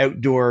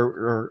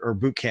outdoor or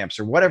boot camps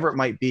or whatever it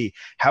might be.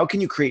 How can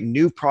you create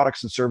new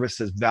products and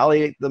services,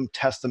 validate them,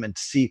 test them, and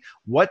see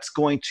what's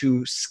going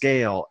to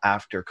scale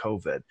after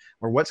COVID,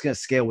 or what's going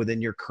to scale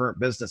within your current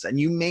business? And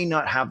you may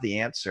not have the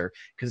answer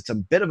because it's a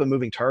bit of a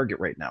moving target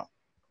right now.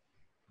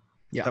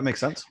 Yeah. Does that make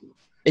sense?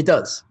 It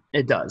does.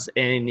 It does.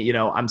 And,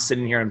 I'm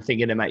sitting here, I'm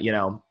thinking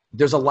about,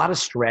 there's a lot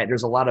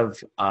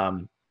of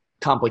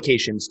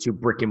complications to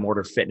brick and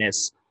mortar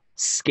fitness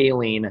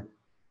scaling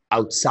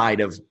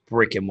outside of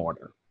brick and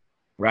mortar,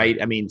 right?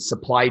 I mean,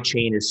 supply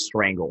chain is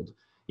strangled.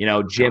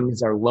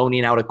 Gyms are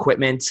loaning out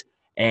equipment,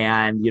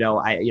 and,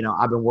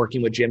 I've been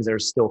working with gyms that are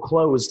still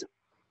closed.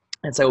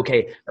 And say,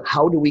 okay,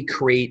 how do we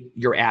create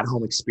your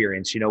at-home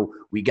experience?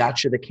 We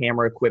got you the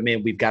camera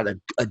equipment. We've got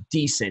a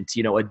decent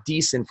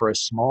for a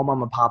small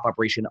mom and pop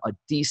operation, a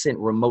decent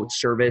remote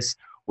service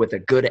with a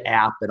good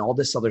app and all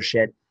this other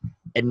shit.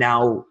 And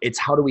now it's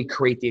how do we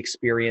create the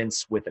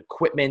experience with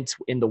equipment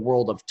in the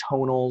world of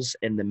tonals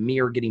and the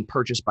mirror getting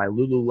purchased by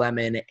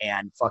Lululemon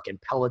and fucking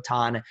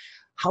Peloton.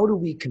 How do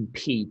we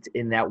compete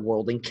in that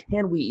world? And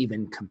can we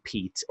even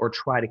compete or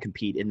try to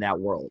compete in that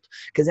world?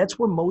 Because that's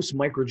where most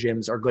micro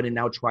gyms are going to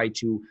now try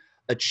to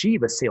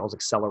achieve a sales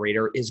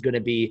accelerator is going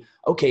to be,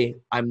 okay,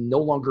 I'm no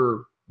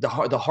longer the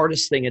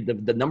hardest thing,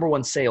 the number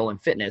one sale in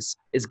fitness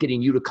is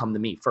getting you to come to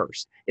me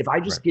first. If I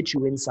just get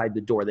you inside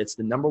the door, that's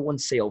the number one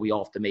sale we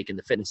all have to make in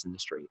the fitness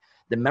industry.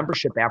 The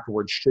membership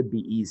afterwards should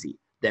be easy.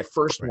 That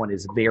first one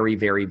is very,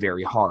 very,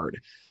 very hard.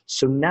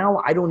 So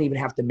now I don't even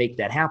have to make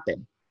that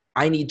happen.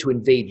 I need to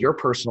invade your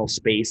personal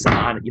space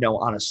on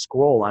a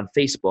scroll on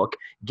Facebook,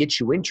 get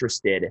you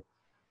interested.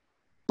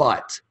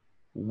 But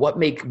how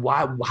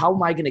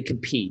am I going to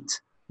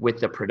compete with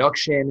the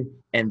production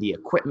and the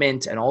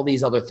equipment and all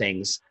these other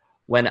things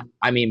when,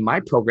 my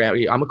program,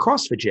 I'm a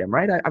CrossFit gym,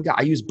 right?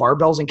 I use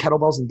barbells and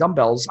kettlebells and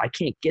dumbbells. I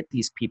can't get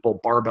these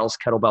people barbells,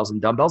 kettlebells, and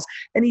dumbbells.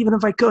 And even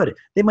if I could,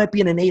 they might be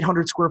in an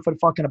 800 square foot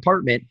fucking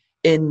apartment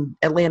in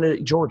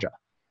Atlanta, Georgia.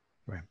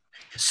 Right.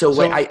 So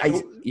go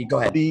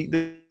ahead.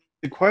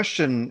 The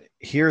question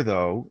here,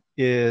 though,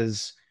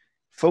 is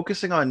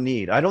focusing on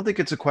need. I don't think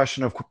it's a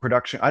question of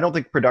production. I don't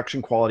think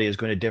production quality is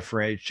going to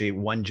differentiate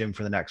one gym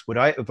from the next.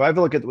 If I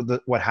look at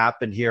what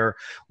happened here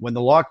when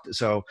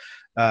the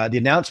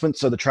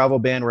announcements of the travel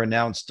ban were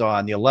announced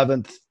on the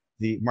 11th,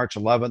 March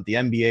 11th, the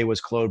NBA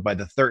was closed by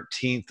the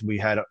 13th. We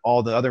had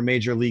all the other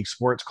major league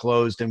sports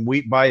closed. And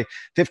by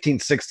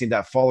 15th, 16th,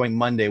 that following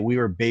Monday, we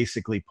were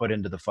basically put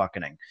into the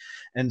fucking.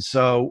 And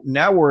so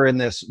now we're in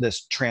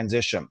this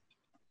transition.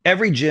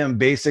 Every gym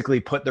basically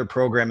put their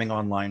programming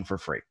online for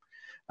free.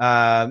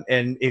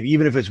 And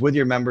even if it's with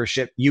your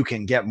membership, you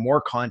can get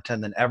more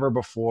content than ever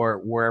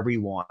before wherever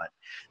you want.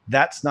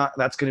 That's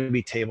going to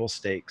be table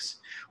stakes.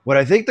 What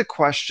I think the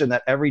question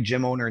that every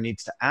gym owner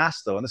needs to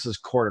ask, though, and this is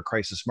core to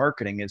crisis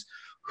marketing, is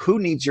who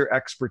needs your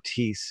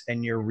expertise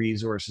and your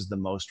resources the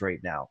most right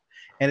now?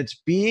 And it's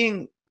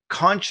being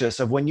conscious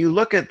of when you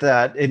look at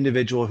that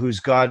individual who's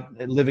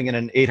living in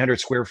an 800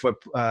 square foot,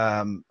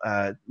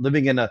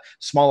 living in a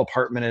small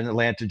apartment in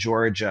Atlanta,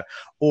 Georgia,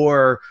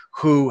 or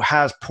who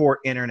has poor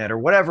internet or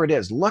whatever it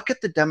is, look at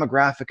the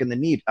demographic and the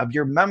need of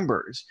your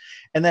members.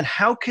 And then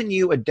how can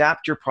you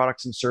adapt your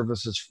products and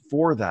services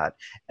for that?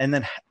 And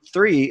then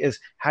 3 is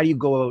how do you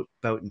go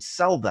about and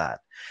sell that?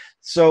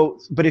 So,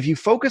 but if you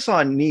focus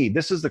on need,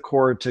 this is the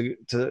core to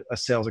a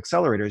sales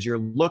accelerator, is you're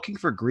looking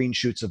for green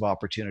shoots of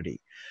opportunity.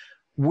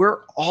 We're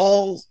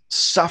all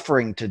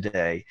suffering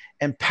today,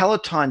 and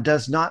Peloton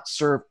does not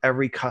serve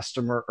every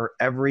customer or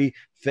every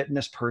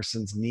fitness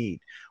person's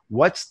need.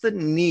 What's the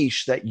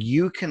niche that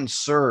you can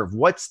serve?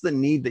 What's the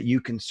need that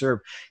you can serve?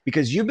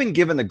 Because you've been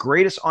given the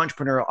greatest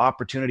entrepreneurial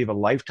opportunity of a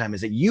lifetime,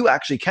 is that you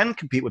actually can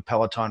compete with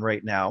Peloton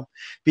right now,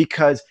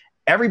 because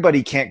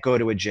everybody can't go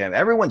to a gym.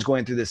 Everyone's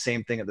going through the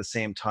same thing at the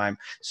same time.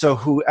 So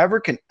whoever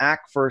can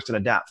act first and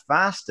adapt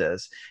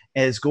fastest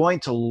is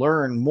going to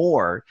learn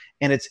more.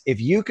 And it's,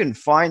 if you can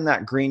find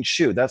that green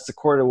shoe, that's the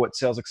core to what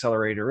Sales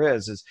Accelerator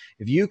is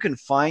if you can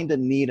find a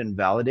need and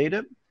validate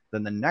it,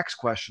 then the next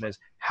question is,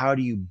 how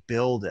do you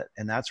build it?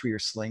 And that's where your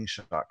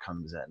slingshot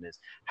comes in, is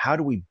how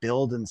do we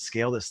build and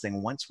scale this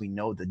thing once we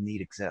know the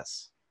need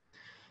exists?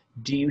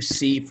 Do you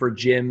see for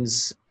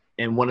gyms,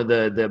 and one of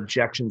the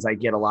objections I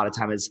get a lot of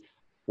time is,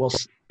 well,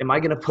 am I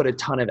going to put a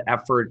ton of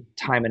effort,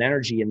 time, and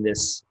energy in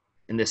this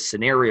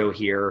scenario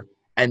here,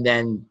 and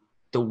then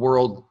the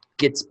world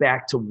gets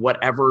back to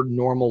whatever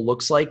normal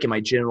looks like, and my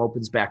gym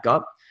opens back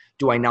up?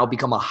 Do I now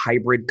become a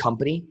hybrid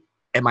company?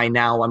 Am I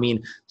now,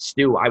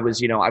 Stu,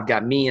 I've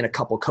got me and a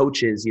couple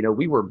coaches,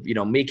 we were,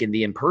 making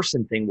the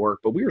in-person thing work,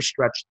 but we were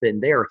stretched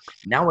thin there.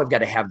 Now I've got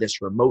to have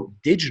this remote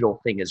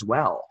digital thing as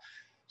well.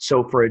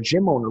 So for a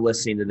gym owner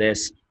listening to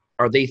this,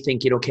 are they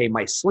thinking, okay,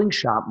 my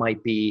slingshot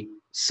might be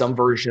some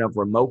version of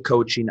remote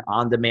coaching,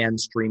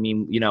 on-demand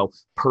streaming,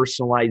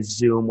 personalized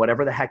Zoom,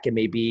 whatever the heck it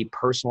may be,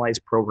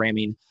 personalized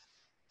programming.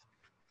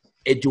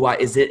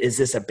 Is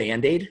this a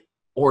Band-Aid?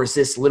 Or is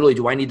this literally,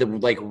 do I need to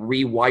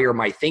rewire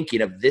my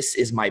thinking of this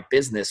is my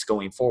business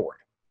going forward?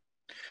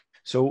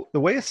 So the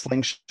way a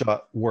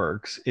slingshot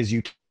works is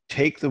you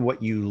take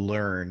what you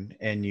learn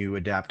and you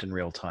adapt in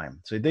real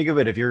time. So think of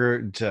it, if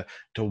you're to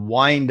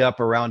wind up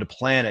around a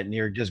planet and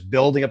you're just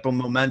building up a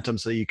momentum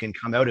so you can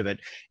come out of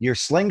it, your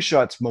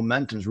slingshot's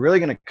momentum is really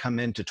going to come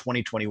into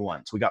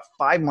 2021. So we got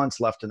 5 months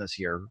left in this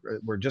year.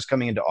 We're just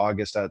coming into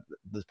August at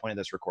the point of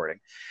this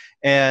recording.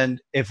 And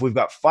if we've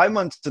got 5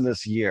 months in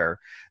this year,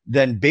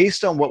 then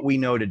based on what we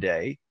know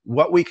today,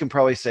 what we can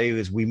probably say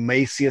is we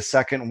may see a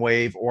second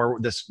wave, or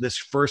this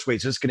first wave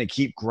is just going to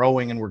keep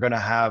growing, and we're going to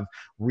have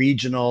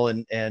regional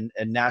and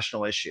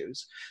national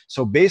issues.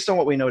 So based on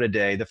what we know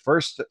today, the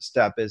first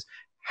step is,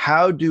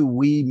 how do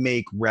we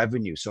make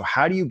revenue? So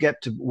how do you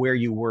get to where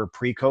you were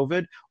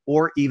pre-COVID,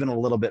 or even a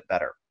little bit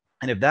better?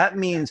 And if that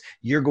means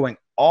you're going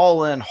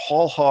all in,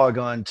 whole hog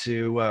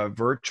onto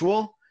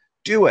virtual,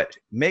 do it.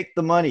 Make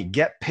the money.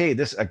 Get paid.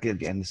 This,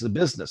 again, this is a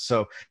business.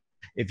 So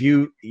if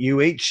you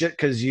ate shit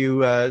because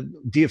you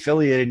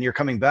de-affiliated and you're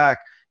coming back,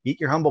 eat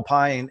your humble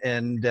pie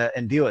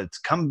and deal it.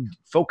 Come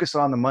focus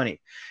on the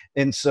money.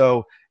 And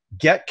so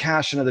get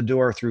cash into the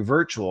door through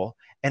virtual.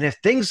 And if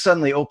things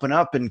suddenly open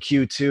up in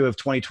Q2 of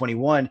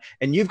 2021,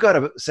 and you've got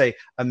to say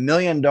 $1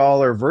 million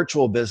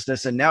virtual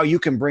business, and now you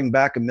can bring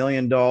back $1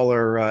 million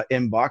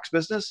inbox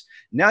business,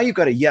 now you've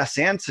got a yes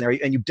and scenario,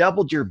 and you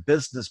doubled your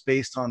business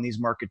based on these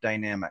market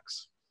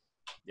dynamics.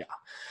 Yeah.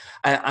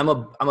 I'm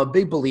a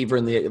big believer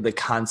in the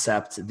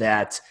concept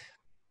that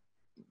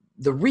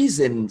the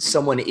reason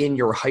someone in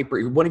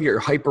one of your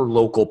hyper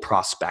local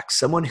prospects,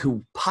 someone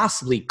who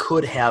possibly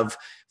could have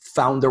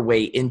found their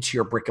way into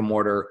your brick and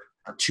mortar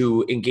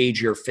to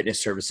engage your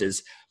fitness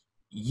services,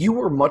 you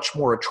were much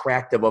more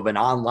attractive of an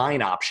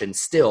online option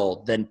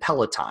still than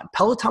Peloton.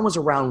 Peloton was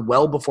around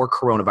well before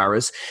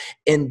coronavirus,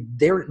 and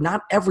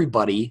not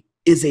everybody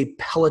is a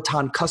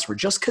Peloton customer.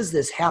 Just because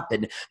this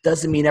happened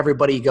doesn't mean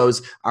everybody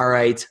goes, all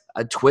right,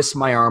 I twist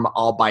my arm,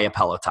 I'll buy a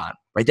Peloton,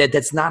 right?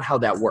 That's not how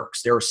that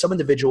works. There are some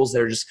individuals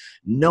that are just,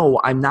 no,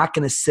 I'm not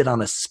going to sit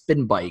on a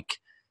spin bike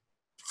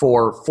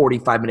for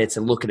 45 minutes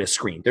and look at a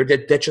screen.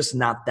 That's just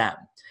not them.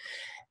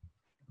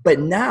 But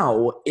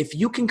now, if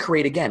you can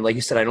create, again, like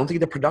you said, I don't think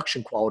the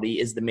production quality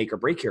is the make or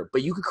break here,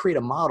 but you could create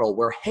a model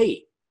where,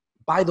 hey,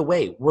 by the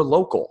way, we're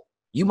local.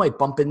 You might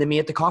bump into me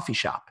at the coffee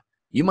shop.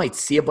 You might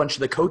see a bunch of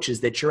the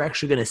coaches that you're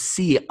actually going to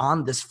see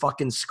on this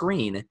fucking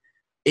screen,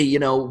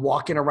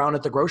 walking around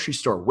at the grocery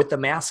store with the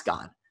mask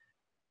on.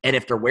 And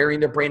if they're wearing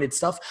their branded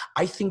stuff,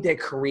 I think that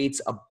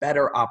creates a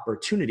better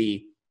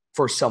opportunity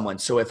for someone.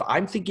 So if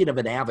I'm thinking of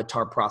an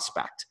avatar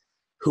prospect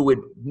who would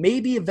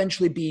maybe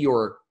eventually be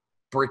your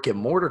brick and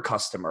mortar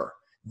customer,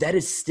 that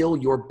is still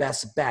your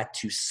best bet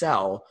to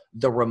sell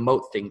the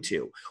remote thing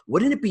to.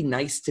 Wouldn't it be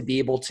nice to be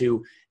able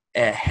to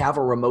have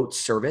a remote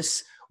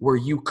service where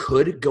you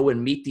could go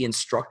and meet the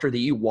instructor that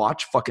you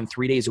watch fucking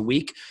 3 days a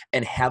week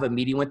and have a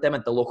meeting with them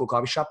at the local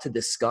coffee shop to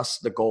discuss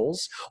the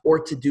goals, or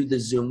to do the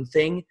Zoom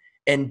thing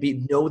and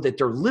know that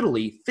they're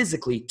literally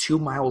physically 2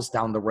 miles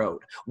down the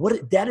road?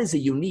 That is a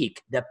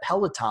unique that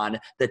Peloton,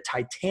 the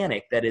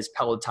Titanic that is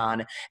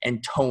Peloton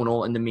and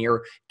Tonal and the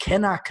Mirror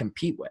cannot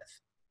compete with.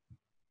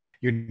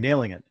 You're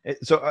nailing it.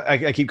 So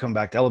I keep coming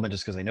back to Element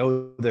just because I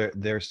know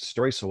their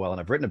story so well, and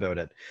I've written about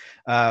it.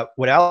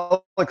 What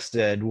Alex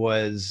did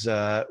was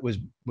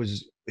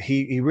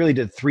he really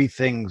did three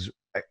things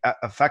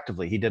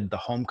effectively. He did the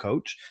home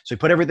coach, so he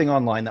put everything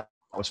online. That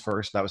was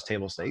first. That was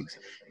table stakes.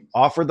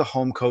 Offered the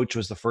home coach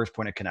was the first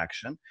point of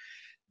connection.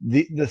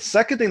 The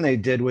second thing they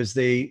did was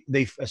they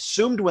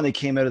assumed when they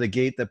came out of the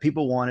gate that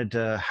people wanted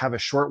to have a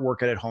short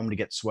workout at home to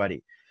get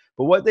sweaty.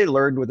 But what they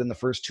learned within the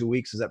first 2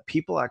 weeks is that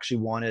people actually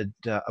wanted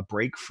a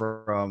break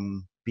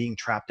from being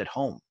trapped at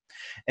home.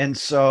 And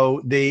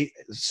so they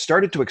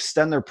started to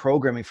extend their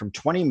programming from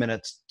 20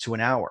 minutes to an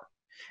hour.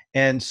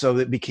 And so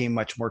it became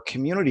much more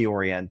community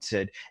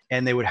oriented,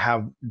 and they would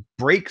have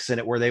breaks in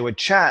it where they would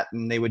chat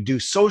and they would do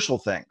social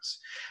things.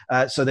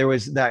 So there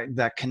was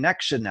that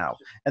connection now.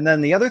 And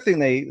then the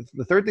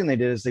third thing they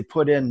did is they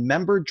put in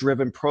member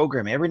driven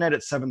programming. Every night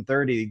at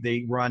 7:30,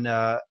 they run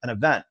an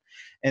event.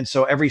 And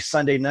so every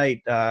Sunday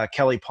night,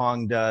 Kelly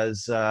Pong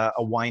does a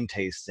wine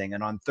tasting.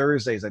 And on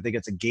Thursdays, I think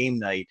it's a game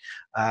night.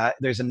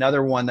 There's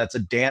another one that's a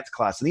dance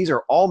class. And these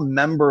are all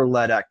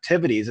member-led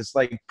activities. It's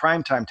like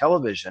primetime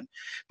television.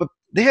 But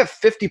they have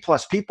 50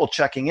 plus people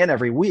checking in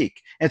every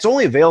week. And it's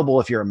only available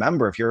if you're a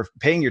member. If you're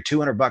paying your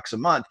 $200 a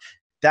month,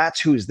 that's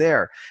who's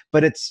there.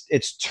 But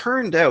it's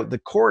turned out the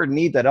core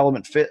need that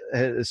Element Fit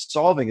is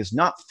solving is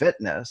not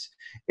fitness.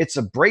 It's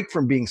a break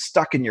from being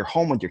stuck in your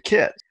home with your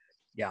kids.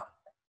 Yeah.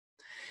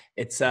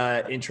 It's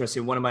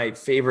interesting. One of my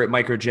favorite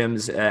micro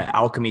gyms,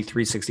 Alchemy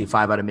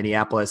 365 out of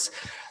Minneapolis.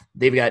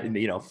 They've got,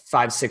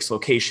 5-6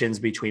 locations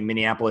between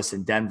Minneapolis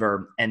and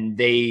Denver, and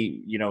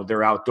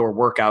their outdoor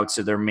workouts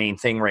are their main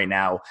thing right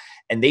now.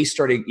 And they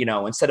started,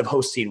 instead of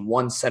hosting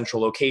one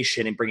central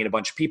location and bringing a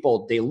bunch of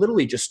people, they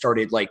literally just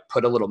started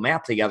put a little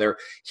map together.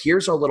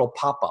 Here's our little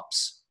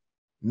pop-ups.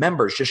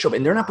 Members just show up,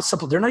 and they're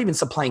not even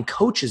supplying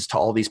coaches to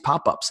all these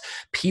pop-ups.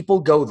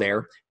 People go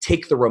there,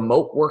 take the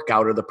remote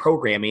workout or the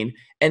programming,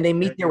 and they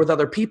meet there with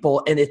other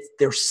people. And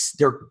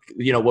they're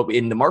what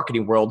in the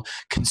marketing world,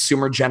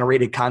 consumer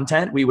generated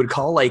content we would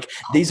call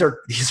these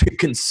are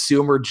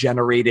consumer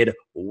generated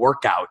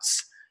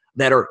workouts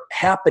that are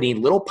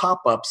happening, little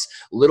pop-ups,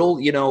 little,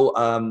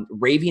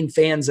 raving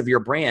fans of your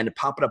brand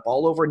popping up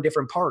all over in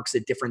different parks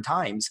at different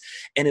times.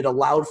 And it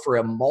allowed for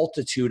a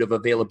multitude of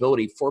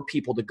availability for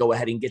people to go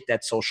ahead and get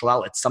that social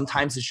outlet.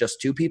 Sometimes it's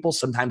just 2 people,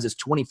 sometimes it's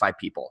 25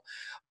 people.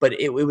 But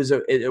it was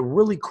a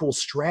really cool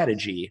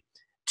strategy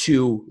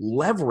to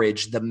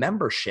leverage the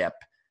membership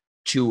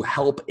to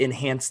help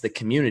enhance the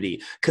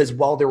community. Because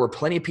while there were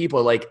plenty of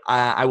people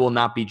I will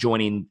not be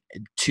joining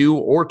 2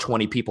 or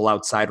 20 people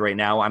outside right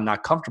now, I'm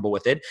not comfortable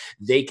with it,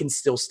 they can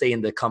still stay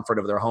in the comfort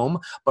of their home.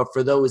 But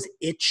for those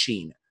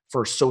itching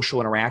for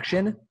social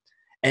interaction,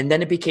 and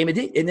then it became,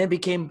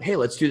 hey,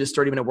 let's do this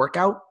 30-minute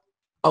workout.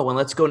 Oh, and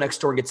let's go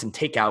next door and get some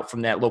takeout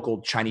from that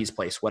local Chinese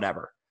place,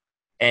 whatever.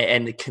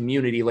 And the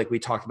community, like we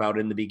talked about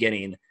in the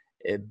beginning,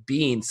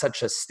 being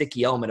such a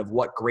sticky element of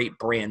what great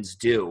brands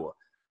do.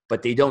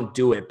 But they don't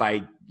do it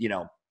by,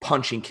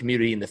 punching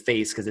community in the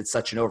face because it's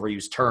such an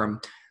overused term.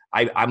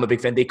 I'm a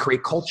big fan. They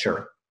create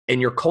culture,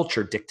 and your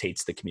culture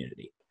dictates the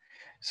community.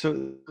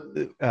 So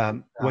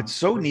what's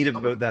so neat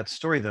about that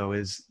story, though,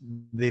 is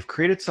they've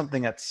created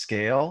something at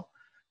scale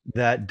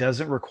that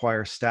doesn't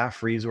require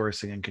staff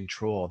resourcing and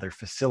control. They're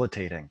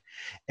facilitating.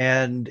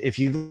 And if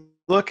you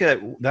look at,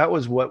 that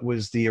was what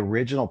was the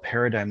original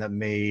paradigm that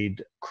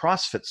made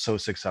CrossFit so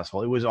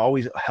successful. It was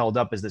always held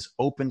up as this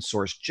open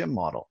source gym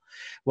model.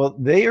 Well,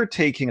 they are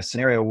taking a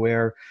scenario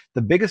where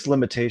the biggest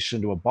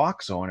limitation to a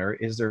box owner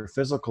is their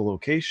physical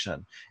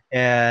location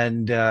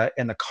and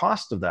the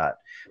cost of that.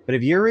 But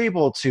if you're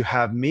able to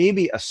have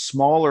maybe a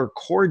smaller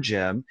core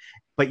gym,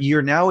 but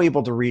you're now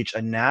able to reach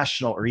a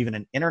national or even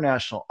an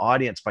international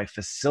audience by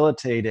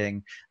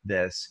facilitating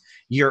this,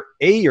 you're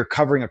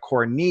covering a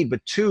core need,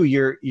 but 2,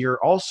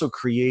 you're also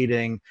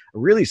creating a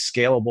really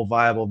scalable,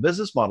 viable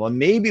business model. And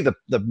maybe the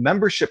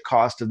membership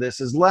cost of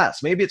this is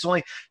less. Maybe it's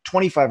only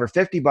 $25 or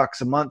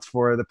 $50 a month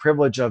for the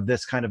privilege of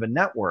this kind of a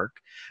network.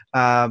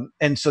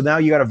 And so now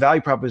you got a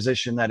value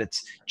proposition that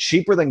it's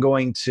cheaper than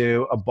going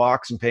to a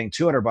box and paying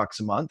 $200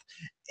 a month,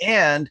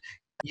 and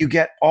you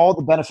get all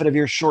the benefit of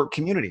your short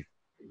community.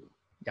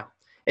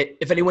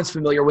 If anyone's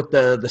familiar with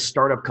the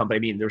startup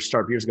company, they're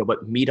startup years ago,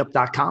 but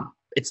meetup.com.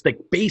 It's the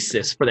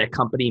basis for that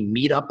company,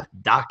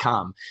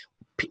 meetup.com.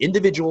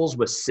 Individuals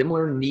with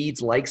similar needs,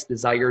 likes,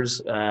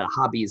 desires,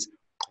 hobbies,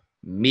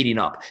 meeting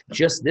up.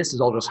 This is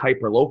all just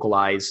hyper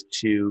localized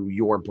to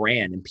your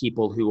brand and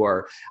people who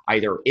are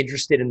either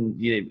interested in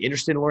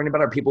learning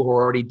about it, or people who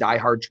are already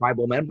diehard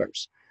tribal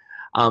members.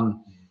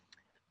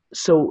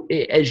 So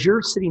as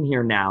you're sitting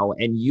here now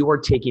and you are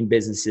taking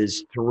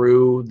businesses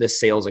through the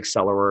sales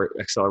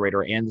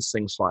accelerator and the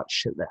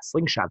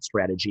slingshot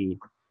strategy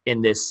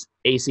in this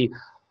AC,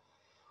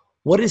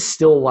 what is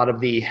still a lot of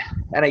the,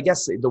 and I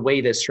guess the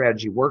way this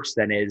strategy works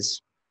then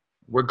is,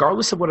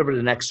 regardless of whatever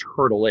the next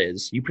hurdle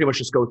is, you pretty much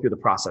just go through the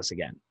process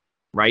again,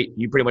 right?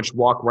 You pretty much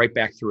walk right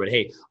back through it.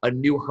 Hey, a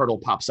new hurdle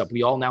pops up.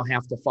 We all now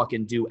have to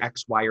fucking do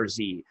X, Y, or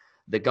Z.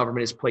 The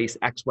government has placed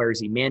X, Y, or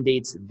Z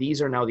mandates.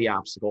 These are now the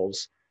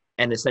obstacles.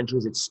 And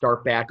essentially, it's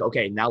start back.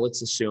 Okay, now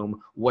let's assume,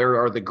 where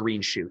are the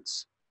green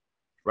shoots,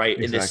 right?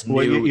 In this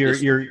Exactly. Well, new,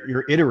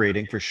 you're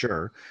iterating for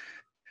sure,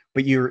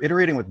 but you're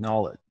iterating with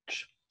knowledge.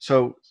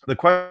 So the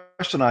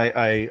question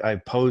I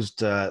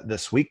posed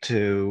this week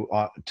to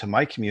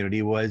my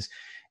community was,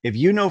 if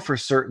you know for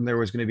certain there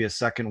was going to be a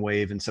second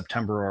wave in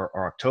September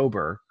or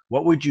October,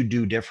 what would you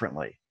do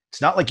differently?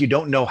 It's not like you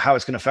don't know how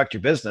it's going to affect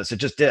your business. It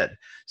just did.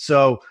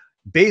 So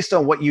based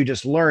on what you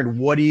just learned,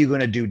 what are you going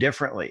to do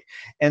differently?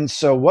 And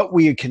so what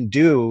we can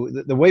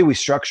do, the way we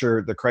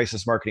structure the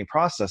crisis marketing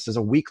process is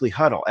a weekly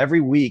huddle. Every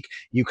week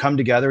you come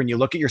together and you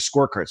look at your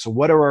scorecard. So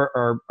what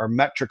are our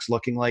metrics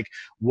looking like?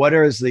 What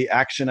are the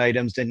action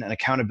items and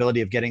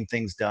accountability of getting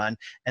things done?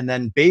 And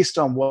then based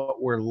on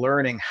what we're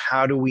learning,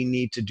 how do we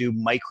need to do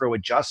micro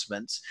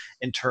adjustments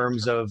in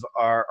terms of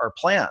our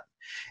plan?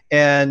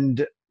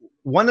 And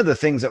one of the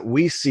things that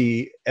we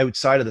see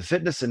outside of the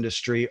fitness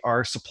industry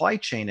are supply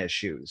chain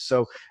issues.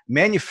 So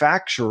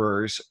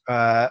manufacturers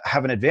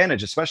have an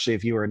advantage, especially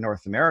if you are in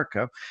North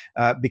America,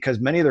 because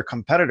many of their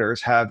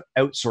competitors have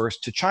outsourced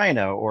to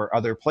China or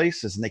other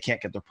places, and they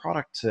can't get their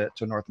product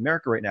to North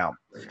America right now.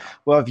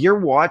 Well, if you're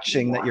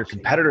watching that your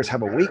competitors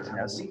have a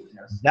weakness,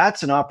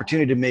 that's an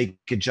opportunity to make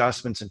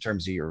adjustments in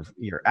terms of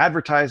your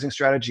advertising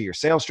strategy, your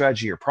sales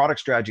strategy, your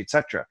product strategy,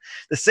 etc.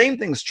 The same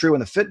thing's true in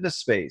the fitness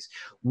space.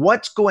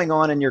 What's going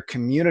on in your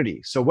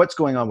community? So what's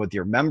going on with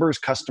your members,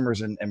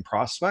 customers, and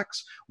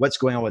prospects? What's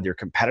going on with your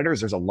competitors?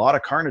 There's a lot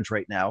of carnage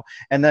right now.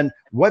 And then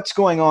what's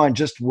going on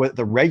just with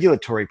the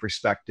regulatory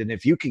perspective? And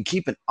if you can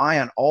keep an eye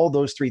on all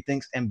those three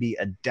things and be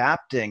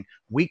adapting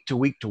week to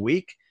week to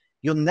week,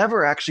 you'll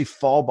never actually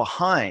fall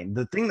behind.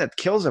 The thing that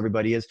kills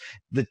everybody is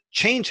the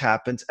change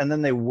happens and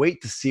then they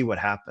wait to see what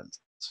happens.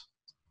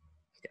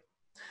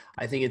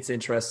 I think it's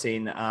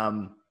interesting.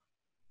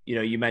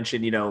 You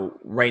mentioned,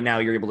 right now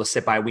you're able to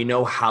sit by. We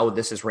know how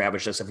this has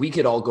ravaged us. If we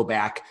could all go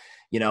back,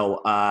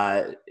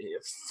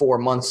 4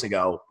 months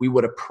ago, we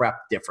would have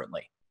prepped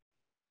differently,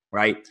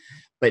 right?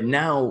 But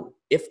now,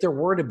 if there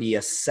were to be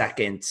a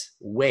second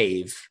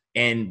wave,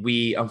 and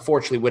we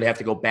unfortunately would have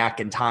to go back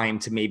in time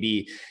to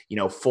maybe,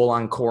 full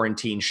on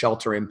quarantine,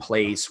 shelter in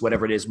place,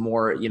 whatever it is,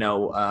 more,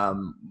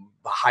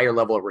 higher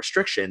level of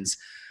restrictions.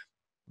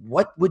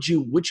 What would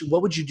you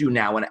do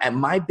now? And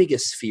my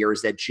biggest fear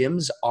is that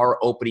gyms are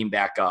opening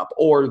back up,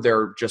 or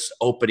they're just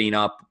opening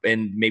up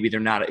and maybe they're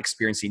not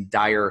experiencing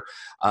dire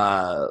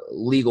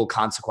legal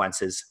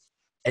consequences,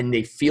 and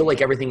they feel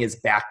like everything is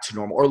back to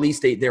normal, or at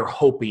least they're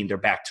hoping they're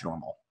back to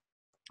normal.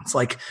 It's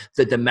like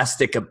the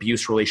domestic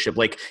abuse relationship.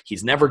 Like,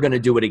 he's never going to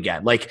do it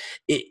again. Like,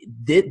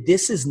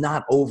 this is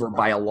not over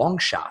by a long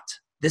shot.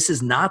 This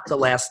is not the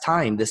last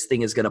time this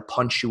thing is going to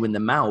punch you in the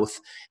mouth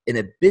in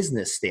a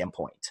business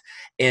standpoint.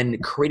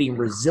 And creating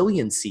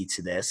resiliency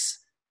to this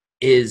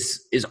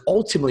is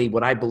ultimately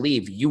what I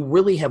believe. You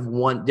really have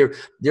one. There's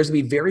going to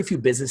be very few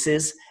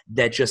businesses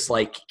that just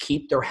like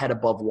keep their head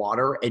above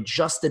water and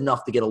just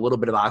enough to get a little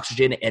bit of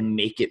oxygen and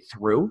make it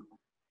through.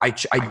 I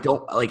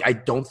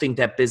don't think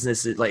that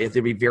business is like,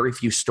 there'll be very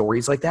few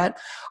stories like that.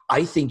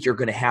 I think you're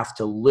going to have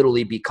to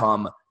literally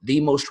become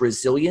the most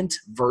resilient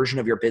version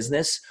of your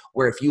business,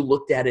 where if you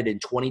looked at it in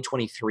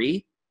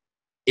 2023,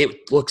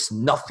 it looks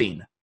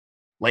nothing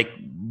like,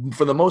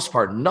 for the most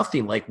part,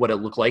 nothing like what it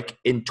looked like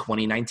in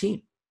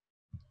 2019.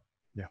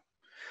 Yeah.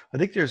 I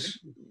think there's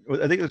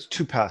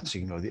two paths.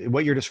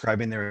 What you're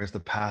describing there is the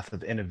path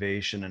of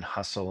innovation and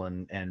hustle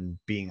and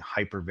being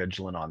hyper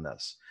vigilant on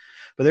this.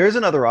 But there is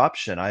another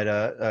option. I had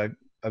a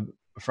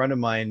friend of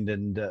mine,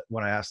 and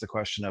when I asked the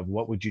question of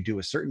what would you do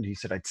with certainty, he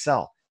said, I'd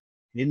sell.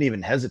 He didn't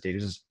even hesitate. He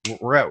just,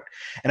 we're out.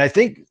 And I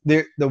think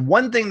the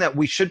one thing that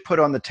we should put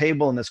on the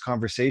table in this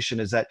conversation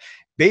is that,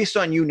 based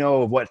on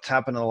of what's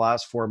happened in the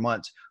last 4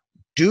 months,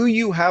 do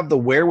you have the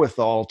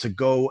wherewithal to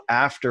go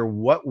after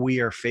what we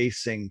are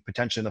facing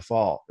potentially in the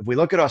fall? If we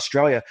look at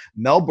Australia,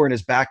 Melbourne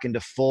is back into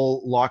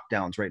full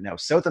lockdowns right now.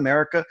 South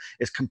America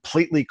is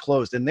completely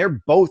closed, and they're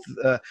both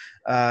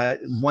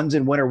one's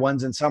in winter,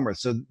 one's in summer.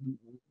 So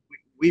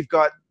we've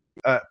got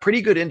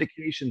pretty good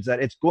indications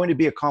that it's going to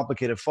be a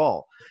complicated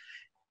fall.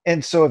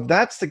 And so if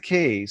that's the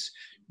case,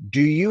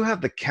 do you have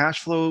the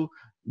cash flow,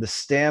 the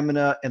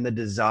stamina, and the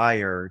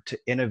desire to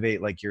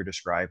innovate like you're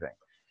describing?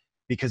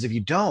 Because if you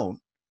don't,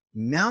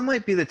 now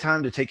might be the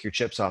time to take your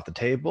chips off the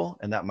table,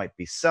 and that might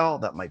be sell,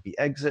 that might be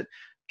exit.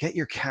 get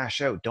your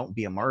cash out. Don't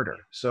be a martyr.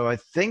 So I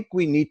think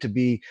we need to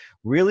be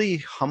really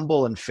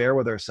humble and fair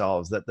with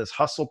ourselves, that this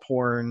hustle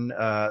porn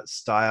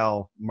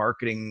style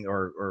marketing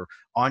or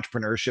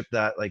entrepreneurship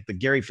that like the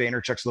Gary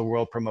Vaynerchuks of the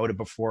world promoted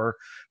before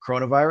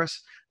coronavirus,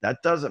 that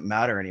doesn't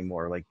matter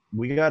anymore. Like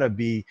we got to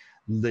be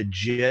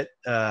legit,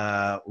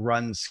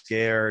 run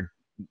scared,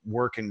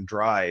 work and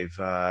drive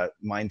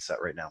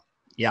mindset right now.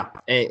 Yeah.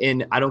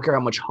 And I don't care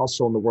how much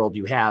hustle in the world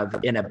you have,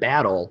 in a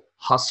battle,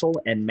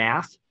 hustle and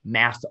math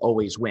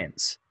always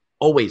wins.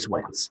 Always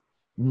wins.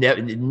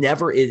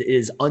 Never, it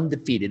is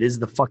undefeated. It is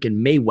the fucking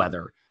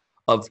Mayweather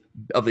of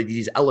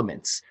these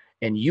elements.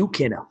 And you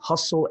can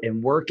hustle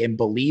and work and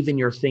believe in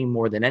your thing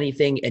more than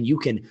anything. And you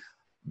can,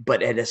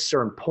 but at a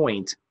certain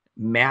point,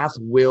 math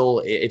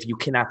will, if you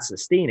cannot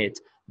sustain it,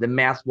 the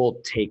math will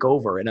take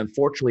over. And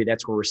unfortunately,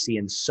 that's where we're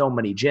seeing so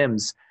many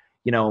gyms.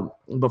 You know,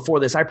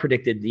 before this, I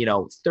predicted,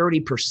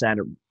 30%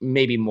 or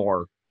maybe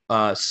more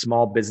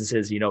small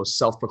businesses,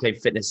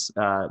 self-proclaimed fitness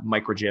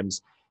micro gyms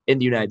in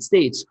the United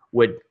States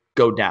would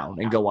go down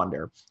and go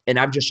under. And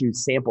I've just used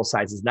sample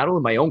sizes, not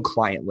only my own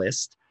client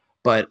list,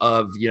 but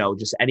of,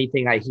 just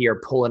anything I hear,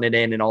 pulling it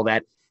in and all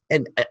that.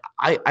 And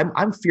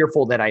I'm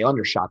fearful that I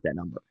undershot that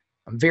number.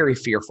 I'm very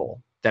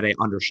fearful that I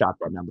undershot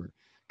that number,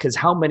 because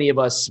how many of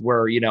us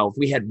were, if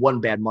we had one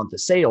bad month of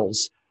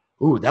sales,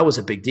 ooh, that was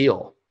a big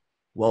deal.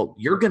 Well,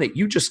 you're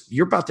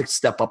about to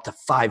step up to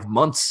 5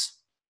 months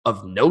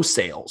of no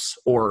sales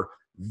or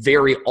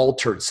very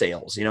altered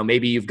sales.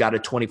 Maybe you've got a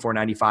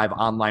 $24.95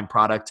 online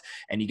product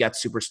and you got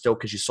super stoked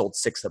because you sold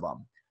 6 of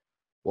them.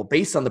 Well,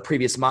 based on the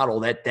previous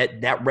model,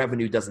 that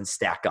revenue doesn't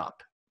stack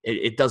up.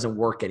 It doesn't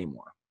work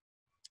anymore.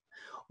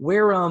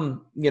 Where,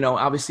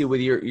 obviously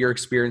with your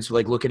experience,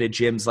 like looking at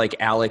gyms like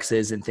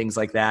Alex's and things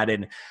like that,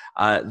 and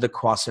the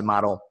CrossFit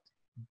model,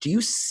 do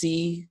you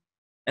see,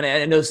 and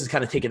I know this is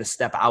kind of taking a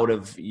step out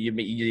of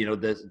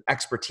the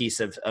expertise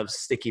of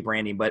sticky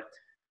branding, but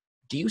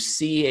do you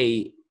see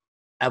a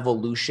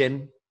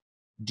evolution?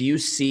 Do you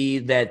see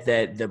that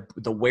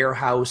the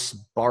warehouse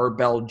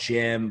barbell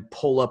gym,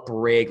 pull-up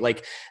rig,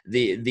 like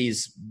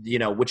these,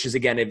 which is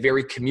again a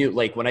very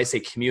like when I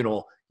say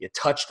communal, you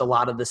touched a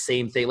lot of the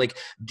same thing. Like,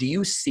 do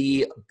you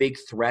see big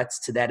threats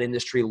to that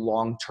industry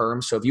long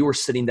term? So if you were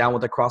sitting down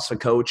with a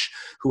CrossFit coach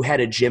who had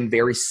a gym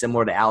very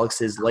similar to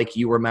Alex's, like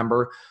you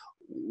remember,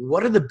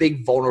 what are the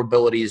big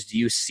vulnerabilities do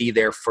you see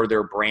there for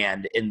their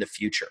brand in the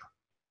future?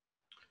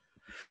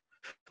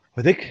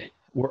 I think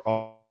we're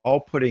all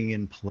putting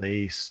in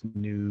place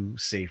new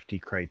safety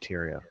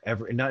criteria.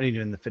 Not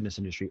even in the fitness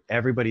industry,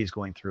 everybody's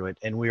going through it,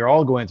 and we are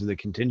all going through the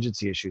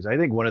contingency issues. I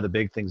think one of the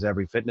big things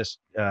every fitness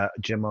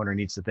gym owner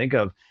needs to think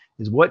of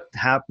is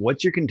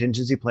what's your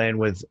contingency plan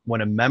with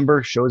when a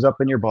member shows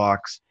up in your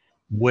box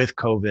with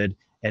COVID,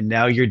 and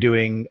now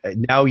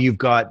you've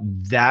got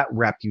that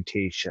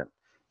reputation,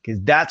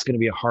 because that's going to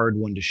be a hard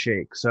one to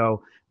shake.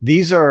 So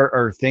these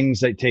are things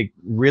that take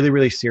really,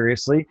 really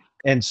seriously.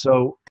 And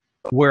so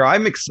where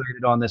I'm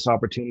excited on this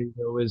opportunity,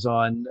 though, is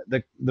on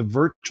the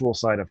virtual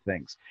side of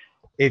things.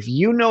 If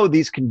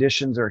these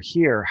conditions are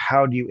here,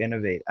 how do you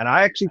innovate? And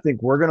I actually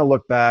think we're going to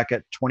look back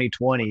at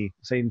 2020,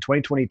 say in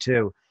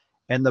 2022,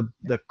 and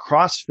the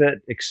CrossFit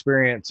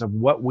experience of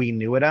what we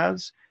knew it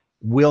as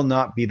will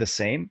not be the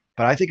same,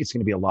 but I think it's going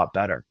to be a lot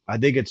better. I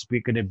think it's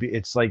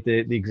like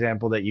the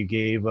example that you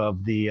gave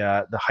of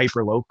the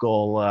hyper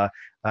local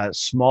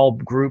small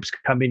groups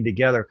coming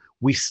together.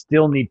 We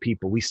still need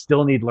people. We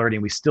still need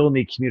learning. We still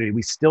need community.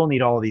 We still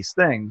need all of these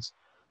things.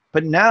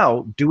 But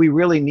now, do we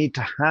really need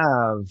to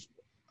have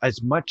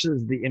as much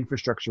as the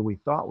infrastructure we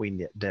thought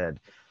we did?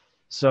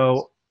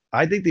 So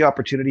I think the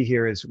opportunity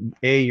here is,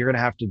 you're going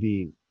to have to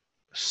be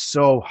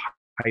so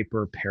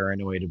hyper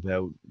paranoid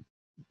about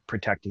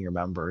protecting your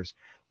members.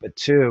 But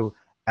 2,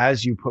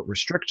 as you put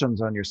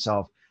restrictions on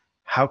yourself,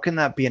 how can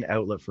that be an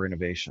outlet for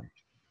innovation?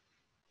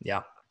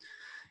 Yeah.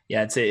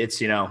 Yeah,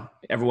 it's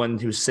everyone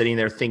who's sitting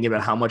there thinking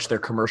about how much their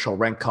commercial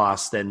rent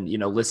costs and,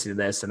 listening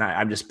to this. And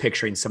I'm just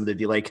picturing some of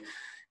the like,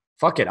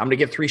 fuck it, I'm going to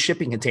get 3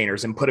 shipping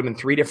containers and put them in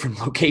 3 different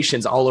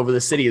locations all over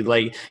the city.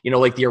 Like,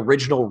 like the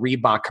original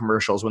Reebok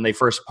commercials when they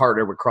first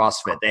partnered with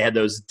CrossFit, they had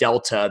those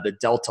the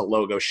Delta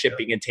logo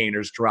shipping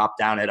containers drop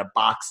down, had a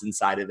box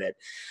inside of it.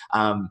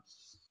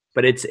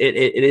 But it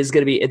is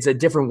going to be, it's a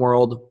different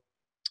world.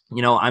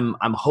 I'm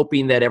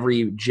hoping that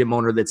every gym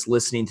owner that's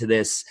listening to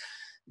this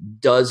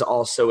does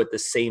also at the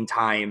same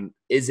time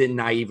isn't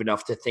naive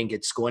enough to think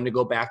it's going to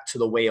go back to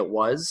the way it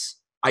was.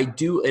 I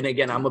do. And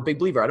again, I'm a big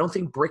believer. I don't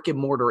think brick and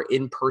mortar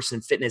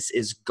in-person fitness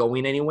is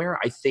going anywhere.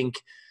 I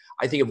think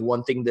of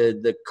one thing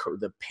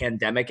the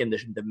pandemic and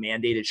the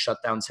mandated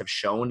shutdowns have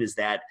shown is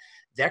that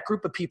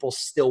group of people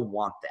still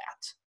want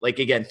that. Like,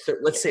 again,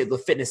 let's say the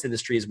fitness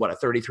industry is what, a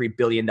 $33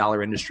 billion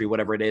industry,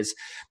 whatever it is.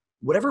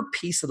 Whatever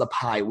piece of the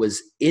pie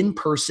was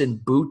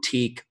in-person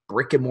boutique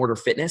brick and mortar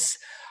fitness,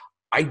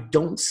 I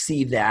don't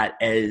see that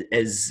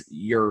as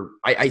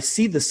I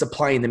see the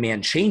supply and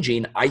demand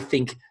changing. I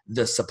think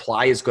the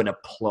supply is going to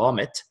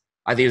plummet.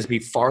 I think there's going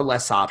to be far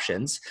less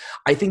options.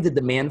 I think the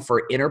demand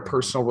for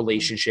interpersonal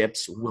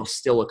relationships will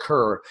still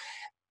occur.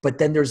 But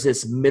then there's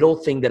this middle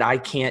thing that I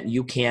can't,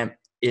 you can't,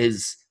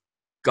 is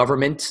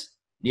government,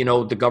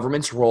 the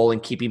government's role in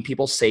keeping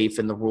people safe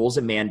and the rules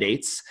and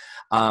mandates,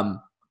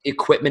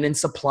 equipment and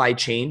supply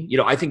chain.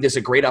 I think there's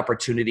a great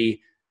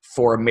opportunity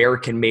for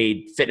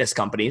American-made fitness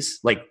companies,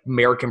 like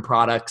American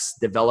products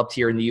developed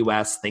here in the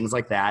U.S., things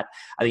like that.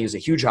 I think there's a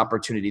huge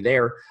opportunity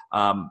there.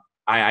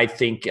 I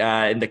think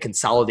in the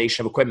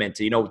consolidation of equipment,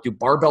 do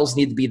barbells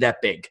need to be that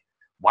big?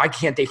 Why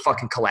can't they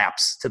fucking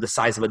collapse to the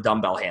size of a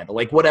dumbbell handle?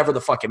 Like whatever the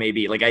fuck it may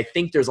be. Like I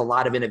think there's a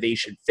lot of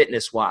innovation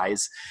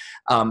fitness-wise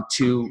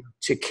to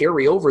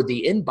carry over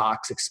the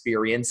inbox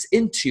experience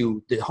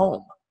into the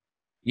home.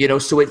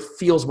 So it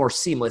feels more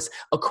seamless.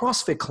 A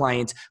CrossFit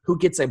client who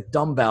gets a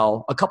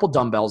couple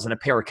dumbbells and a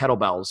pair of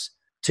kettlebells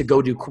to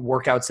go do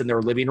workouts in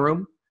their living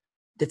room,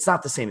 it's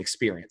not the same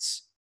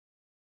experience.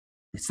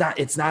 It's not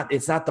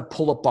the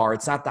pull-up bar.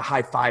 It's not the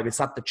high five. It's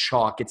not the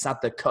chalk. It's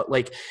not the cut.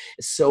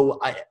 So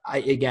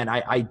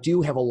I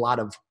do have a lot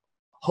of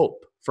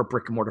hope for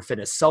brick and mortar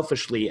fitness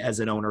selfishly as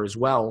an owner as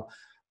well.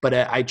 But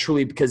I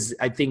truly, because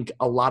I think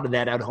a lot of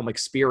that at-home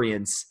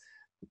experience,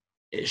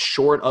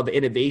 short of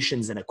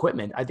innovations and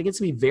equipment, I think it's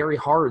going to be very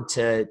hard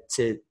to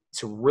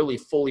really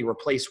fully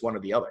replace one or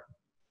the other.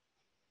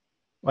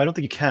 I don't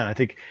think you can. I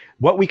think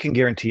what we can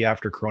guarantee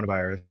after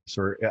coronavirus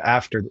or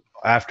after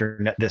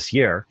this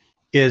year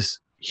is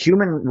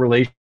human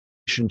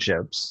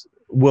relationships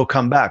will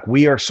come back.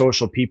 We are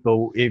social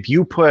people. If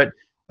you put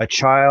a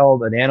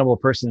child, an animal,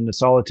 person into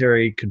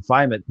solitary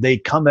confinement, they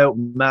come out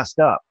messed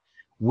up.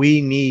 We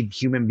need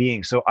human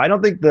beings. So I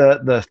don't think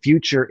the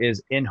future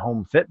is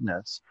in-home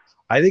fitness.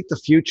 I think the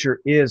future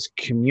is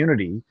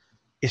community.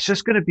 It's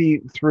just going to be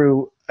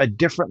through a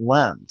different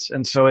lens.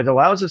 And so it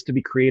allows us to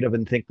be creative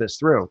and think this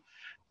through.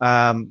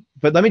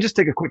 But let me just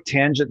take a quick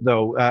tangent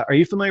though. Are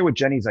you familiar with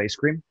Jenny's Ice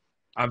Cream?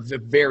 I'm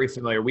very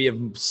familiar. We have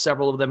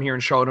several of them here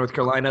in Charlotte, North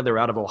Carolina. They're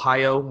out of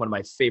Ohio. One of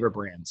my favorite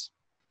brands.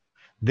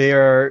 They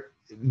are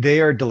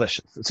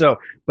delicious. So,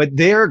 but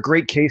they're a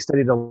great case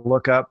study to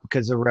look up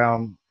because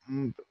around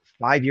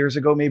 5 years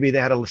ago, maybe they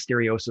had a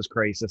listeriosis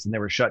crisis and they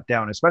were shut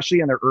down,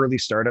 especially in their early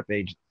startup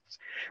ages.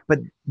 But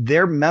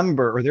their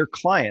member or their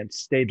clients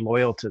stayed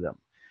loyal to them.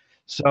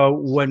 So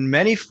when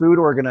many food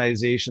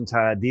organizations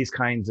had these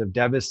kinds of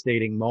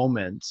devastating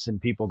moments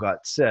and people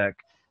got sick,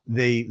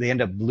 they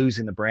end up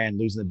losing the brand,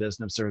 losing the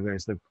business, or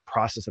there's the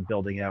process of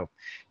building out.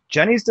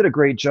 Jenny's did a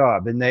great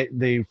job, and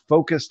they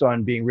focused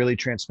on being really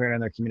transparent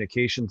in their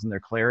communications and their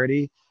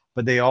clarity,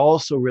 but they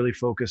also really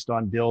focused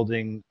on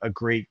building a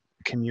great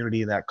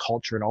community, that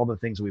culture, and all the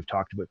things we've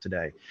talked about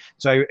today.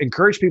 So I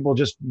encourage people,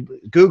 just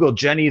Google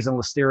Jenny's and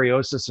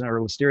listeriosis or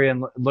listeria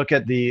and look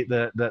at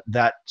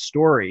that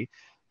story.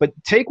 But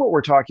take what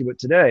we're talking about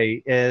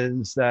today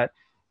is that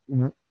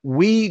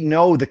we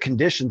know the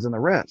conditions and the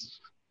risks.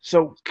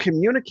 So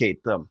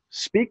communicate them,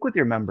 speak with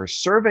your members,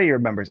 survey your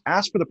members,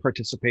 ask for the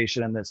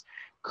participation in this,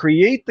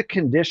 create the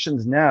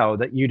conditions now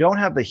that you don't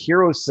have the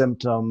hero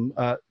symptom,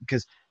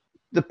 because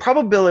the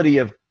probability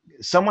of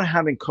someone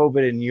having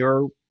COVID in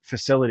your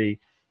facility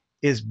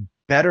is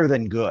better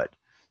than good.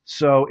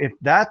 So if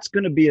that's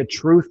going to be a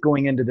truth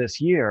going into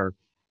this year,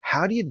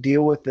 how do you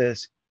deal with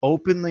this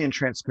openly and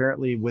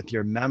transparently with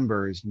your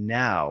members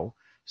now,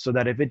 so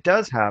that if it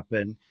does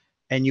happen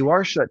and you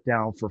are shut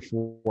down for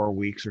 4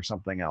 weeks or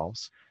something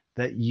else,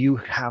 that you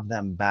have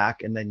them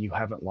back and then you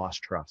haven't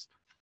lost trust?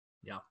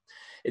 Yeah.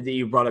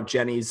 You brought up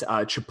Jenny's,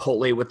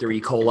 Chipotle with their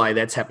E. coli.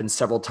 That's happened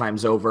several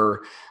times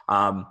over.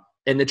 And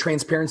the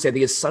transparency, I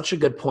think, is such a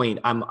good point.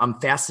 I'm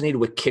fascinated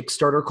with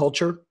Kickstarter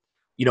culture.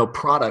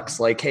 Products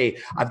like, hey,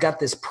 I've got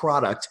this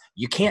product.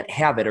 You can't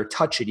have it or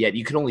touch it yet.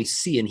 You can only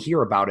see and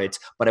hear about it,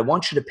 but I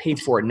want you to pay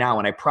for it now.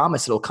 And I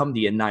promise it'll come to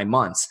you in 9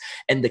 months.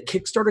 And the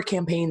Kickstarter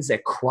campaigns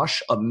that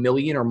crush $1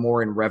 million or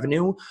more in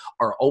revenue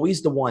are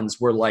always the ones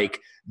where like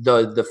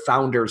the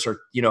founders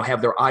are,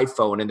 have their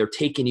iPhone and they're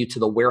taking you to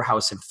the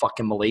warehouse in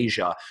fucking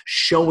Malaysia,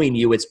 showing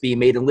you it's being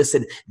made. And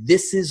listen,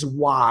 this is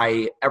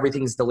why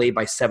everything's delayed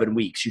by 7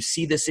 weeks. You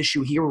see this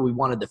issue here, we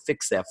wanted to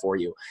fix that for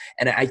you.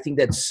 And I think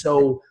that's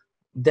so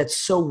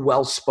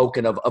well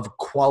spoken of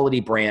quality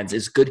brands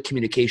is good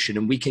communication.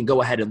 And we can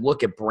go ahead and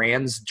look at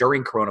brands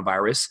during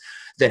coronavirus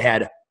that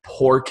had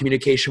poor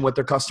communication with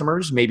their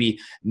customers, maybe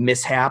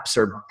mishaps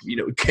or,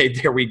 okay,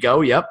 there we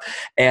go. Yep.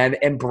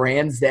 And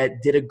brands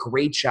that did a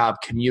great job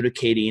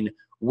communicating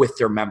with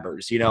their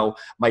members.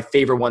 My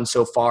favorite one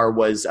so far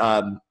was,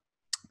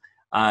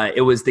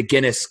 it was the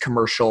Guinness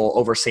commercial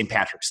over St.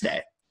 Patrick's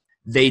Day.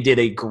 They did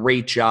a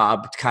great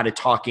job kind of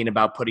talking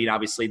about putting,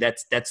 obviously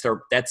that's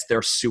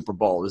their Super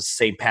Bowl is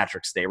St.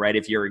 Patrick's Day, right?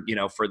 If you're,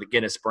 for the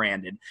Guinness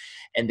brand,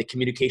 and the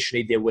communication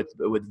they did with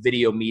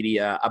video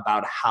media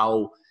about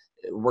how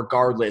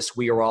regardless,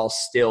 we are all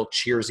still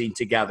cheersing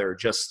together,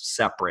 just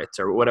separate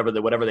or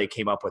whatever they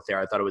came up with there.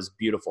 I thought it was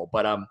beautiful.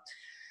 But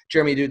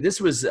Jeremy, dude, this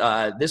was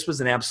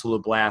an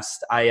absolute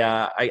blast.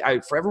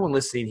 I for everyone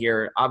listening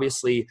here,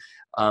 obviously,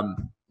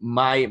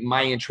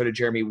 my intro to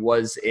Jeremy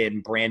was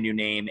in Brand New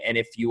Name. And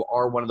if you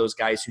are one of those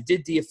guys who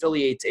did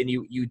de-affiliate and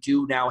you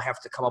do now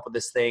have to come up with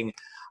this thing,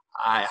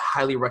 I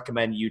highly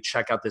recommend you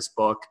check out this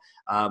book.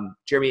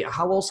 Jeremy,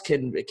 how else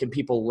can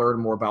people learn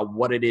more about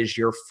what it is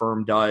your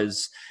firm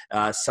does,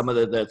 some of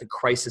the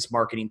crisis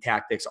marketing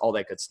tactics, all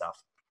that good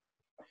stuff?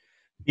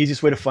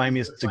 Easiest way to find me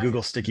is to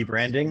Google Sticky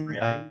Branding.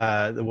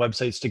 The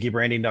website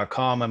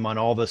stickybranding.com. I'm on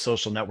all the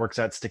social networks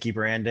at Sticky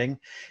Branding.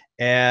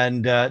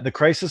 And there's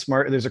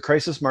a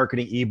crisis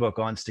marketing ebook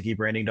on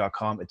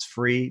stickybranding.com. It's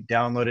free.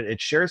 Download it.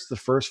 It shares the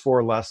first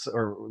four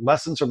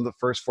lessons from the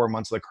first 4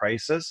 months of the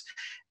crisis.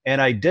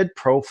 And I did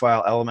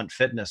profile Element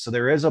Fitness. So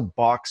there is a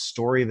box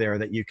story there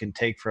that you can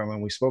take from.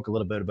 And we spoke a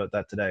little bit about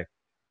that today.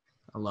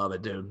 I love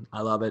it, dude.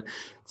 I love it.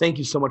 Thank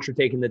you so much for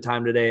taking the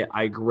time today.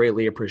 I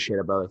greatly appreciate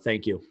it, brother.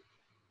 Thank you.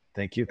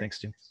 Thank you. Thanks,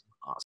 Stu.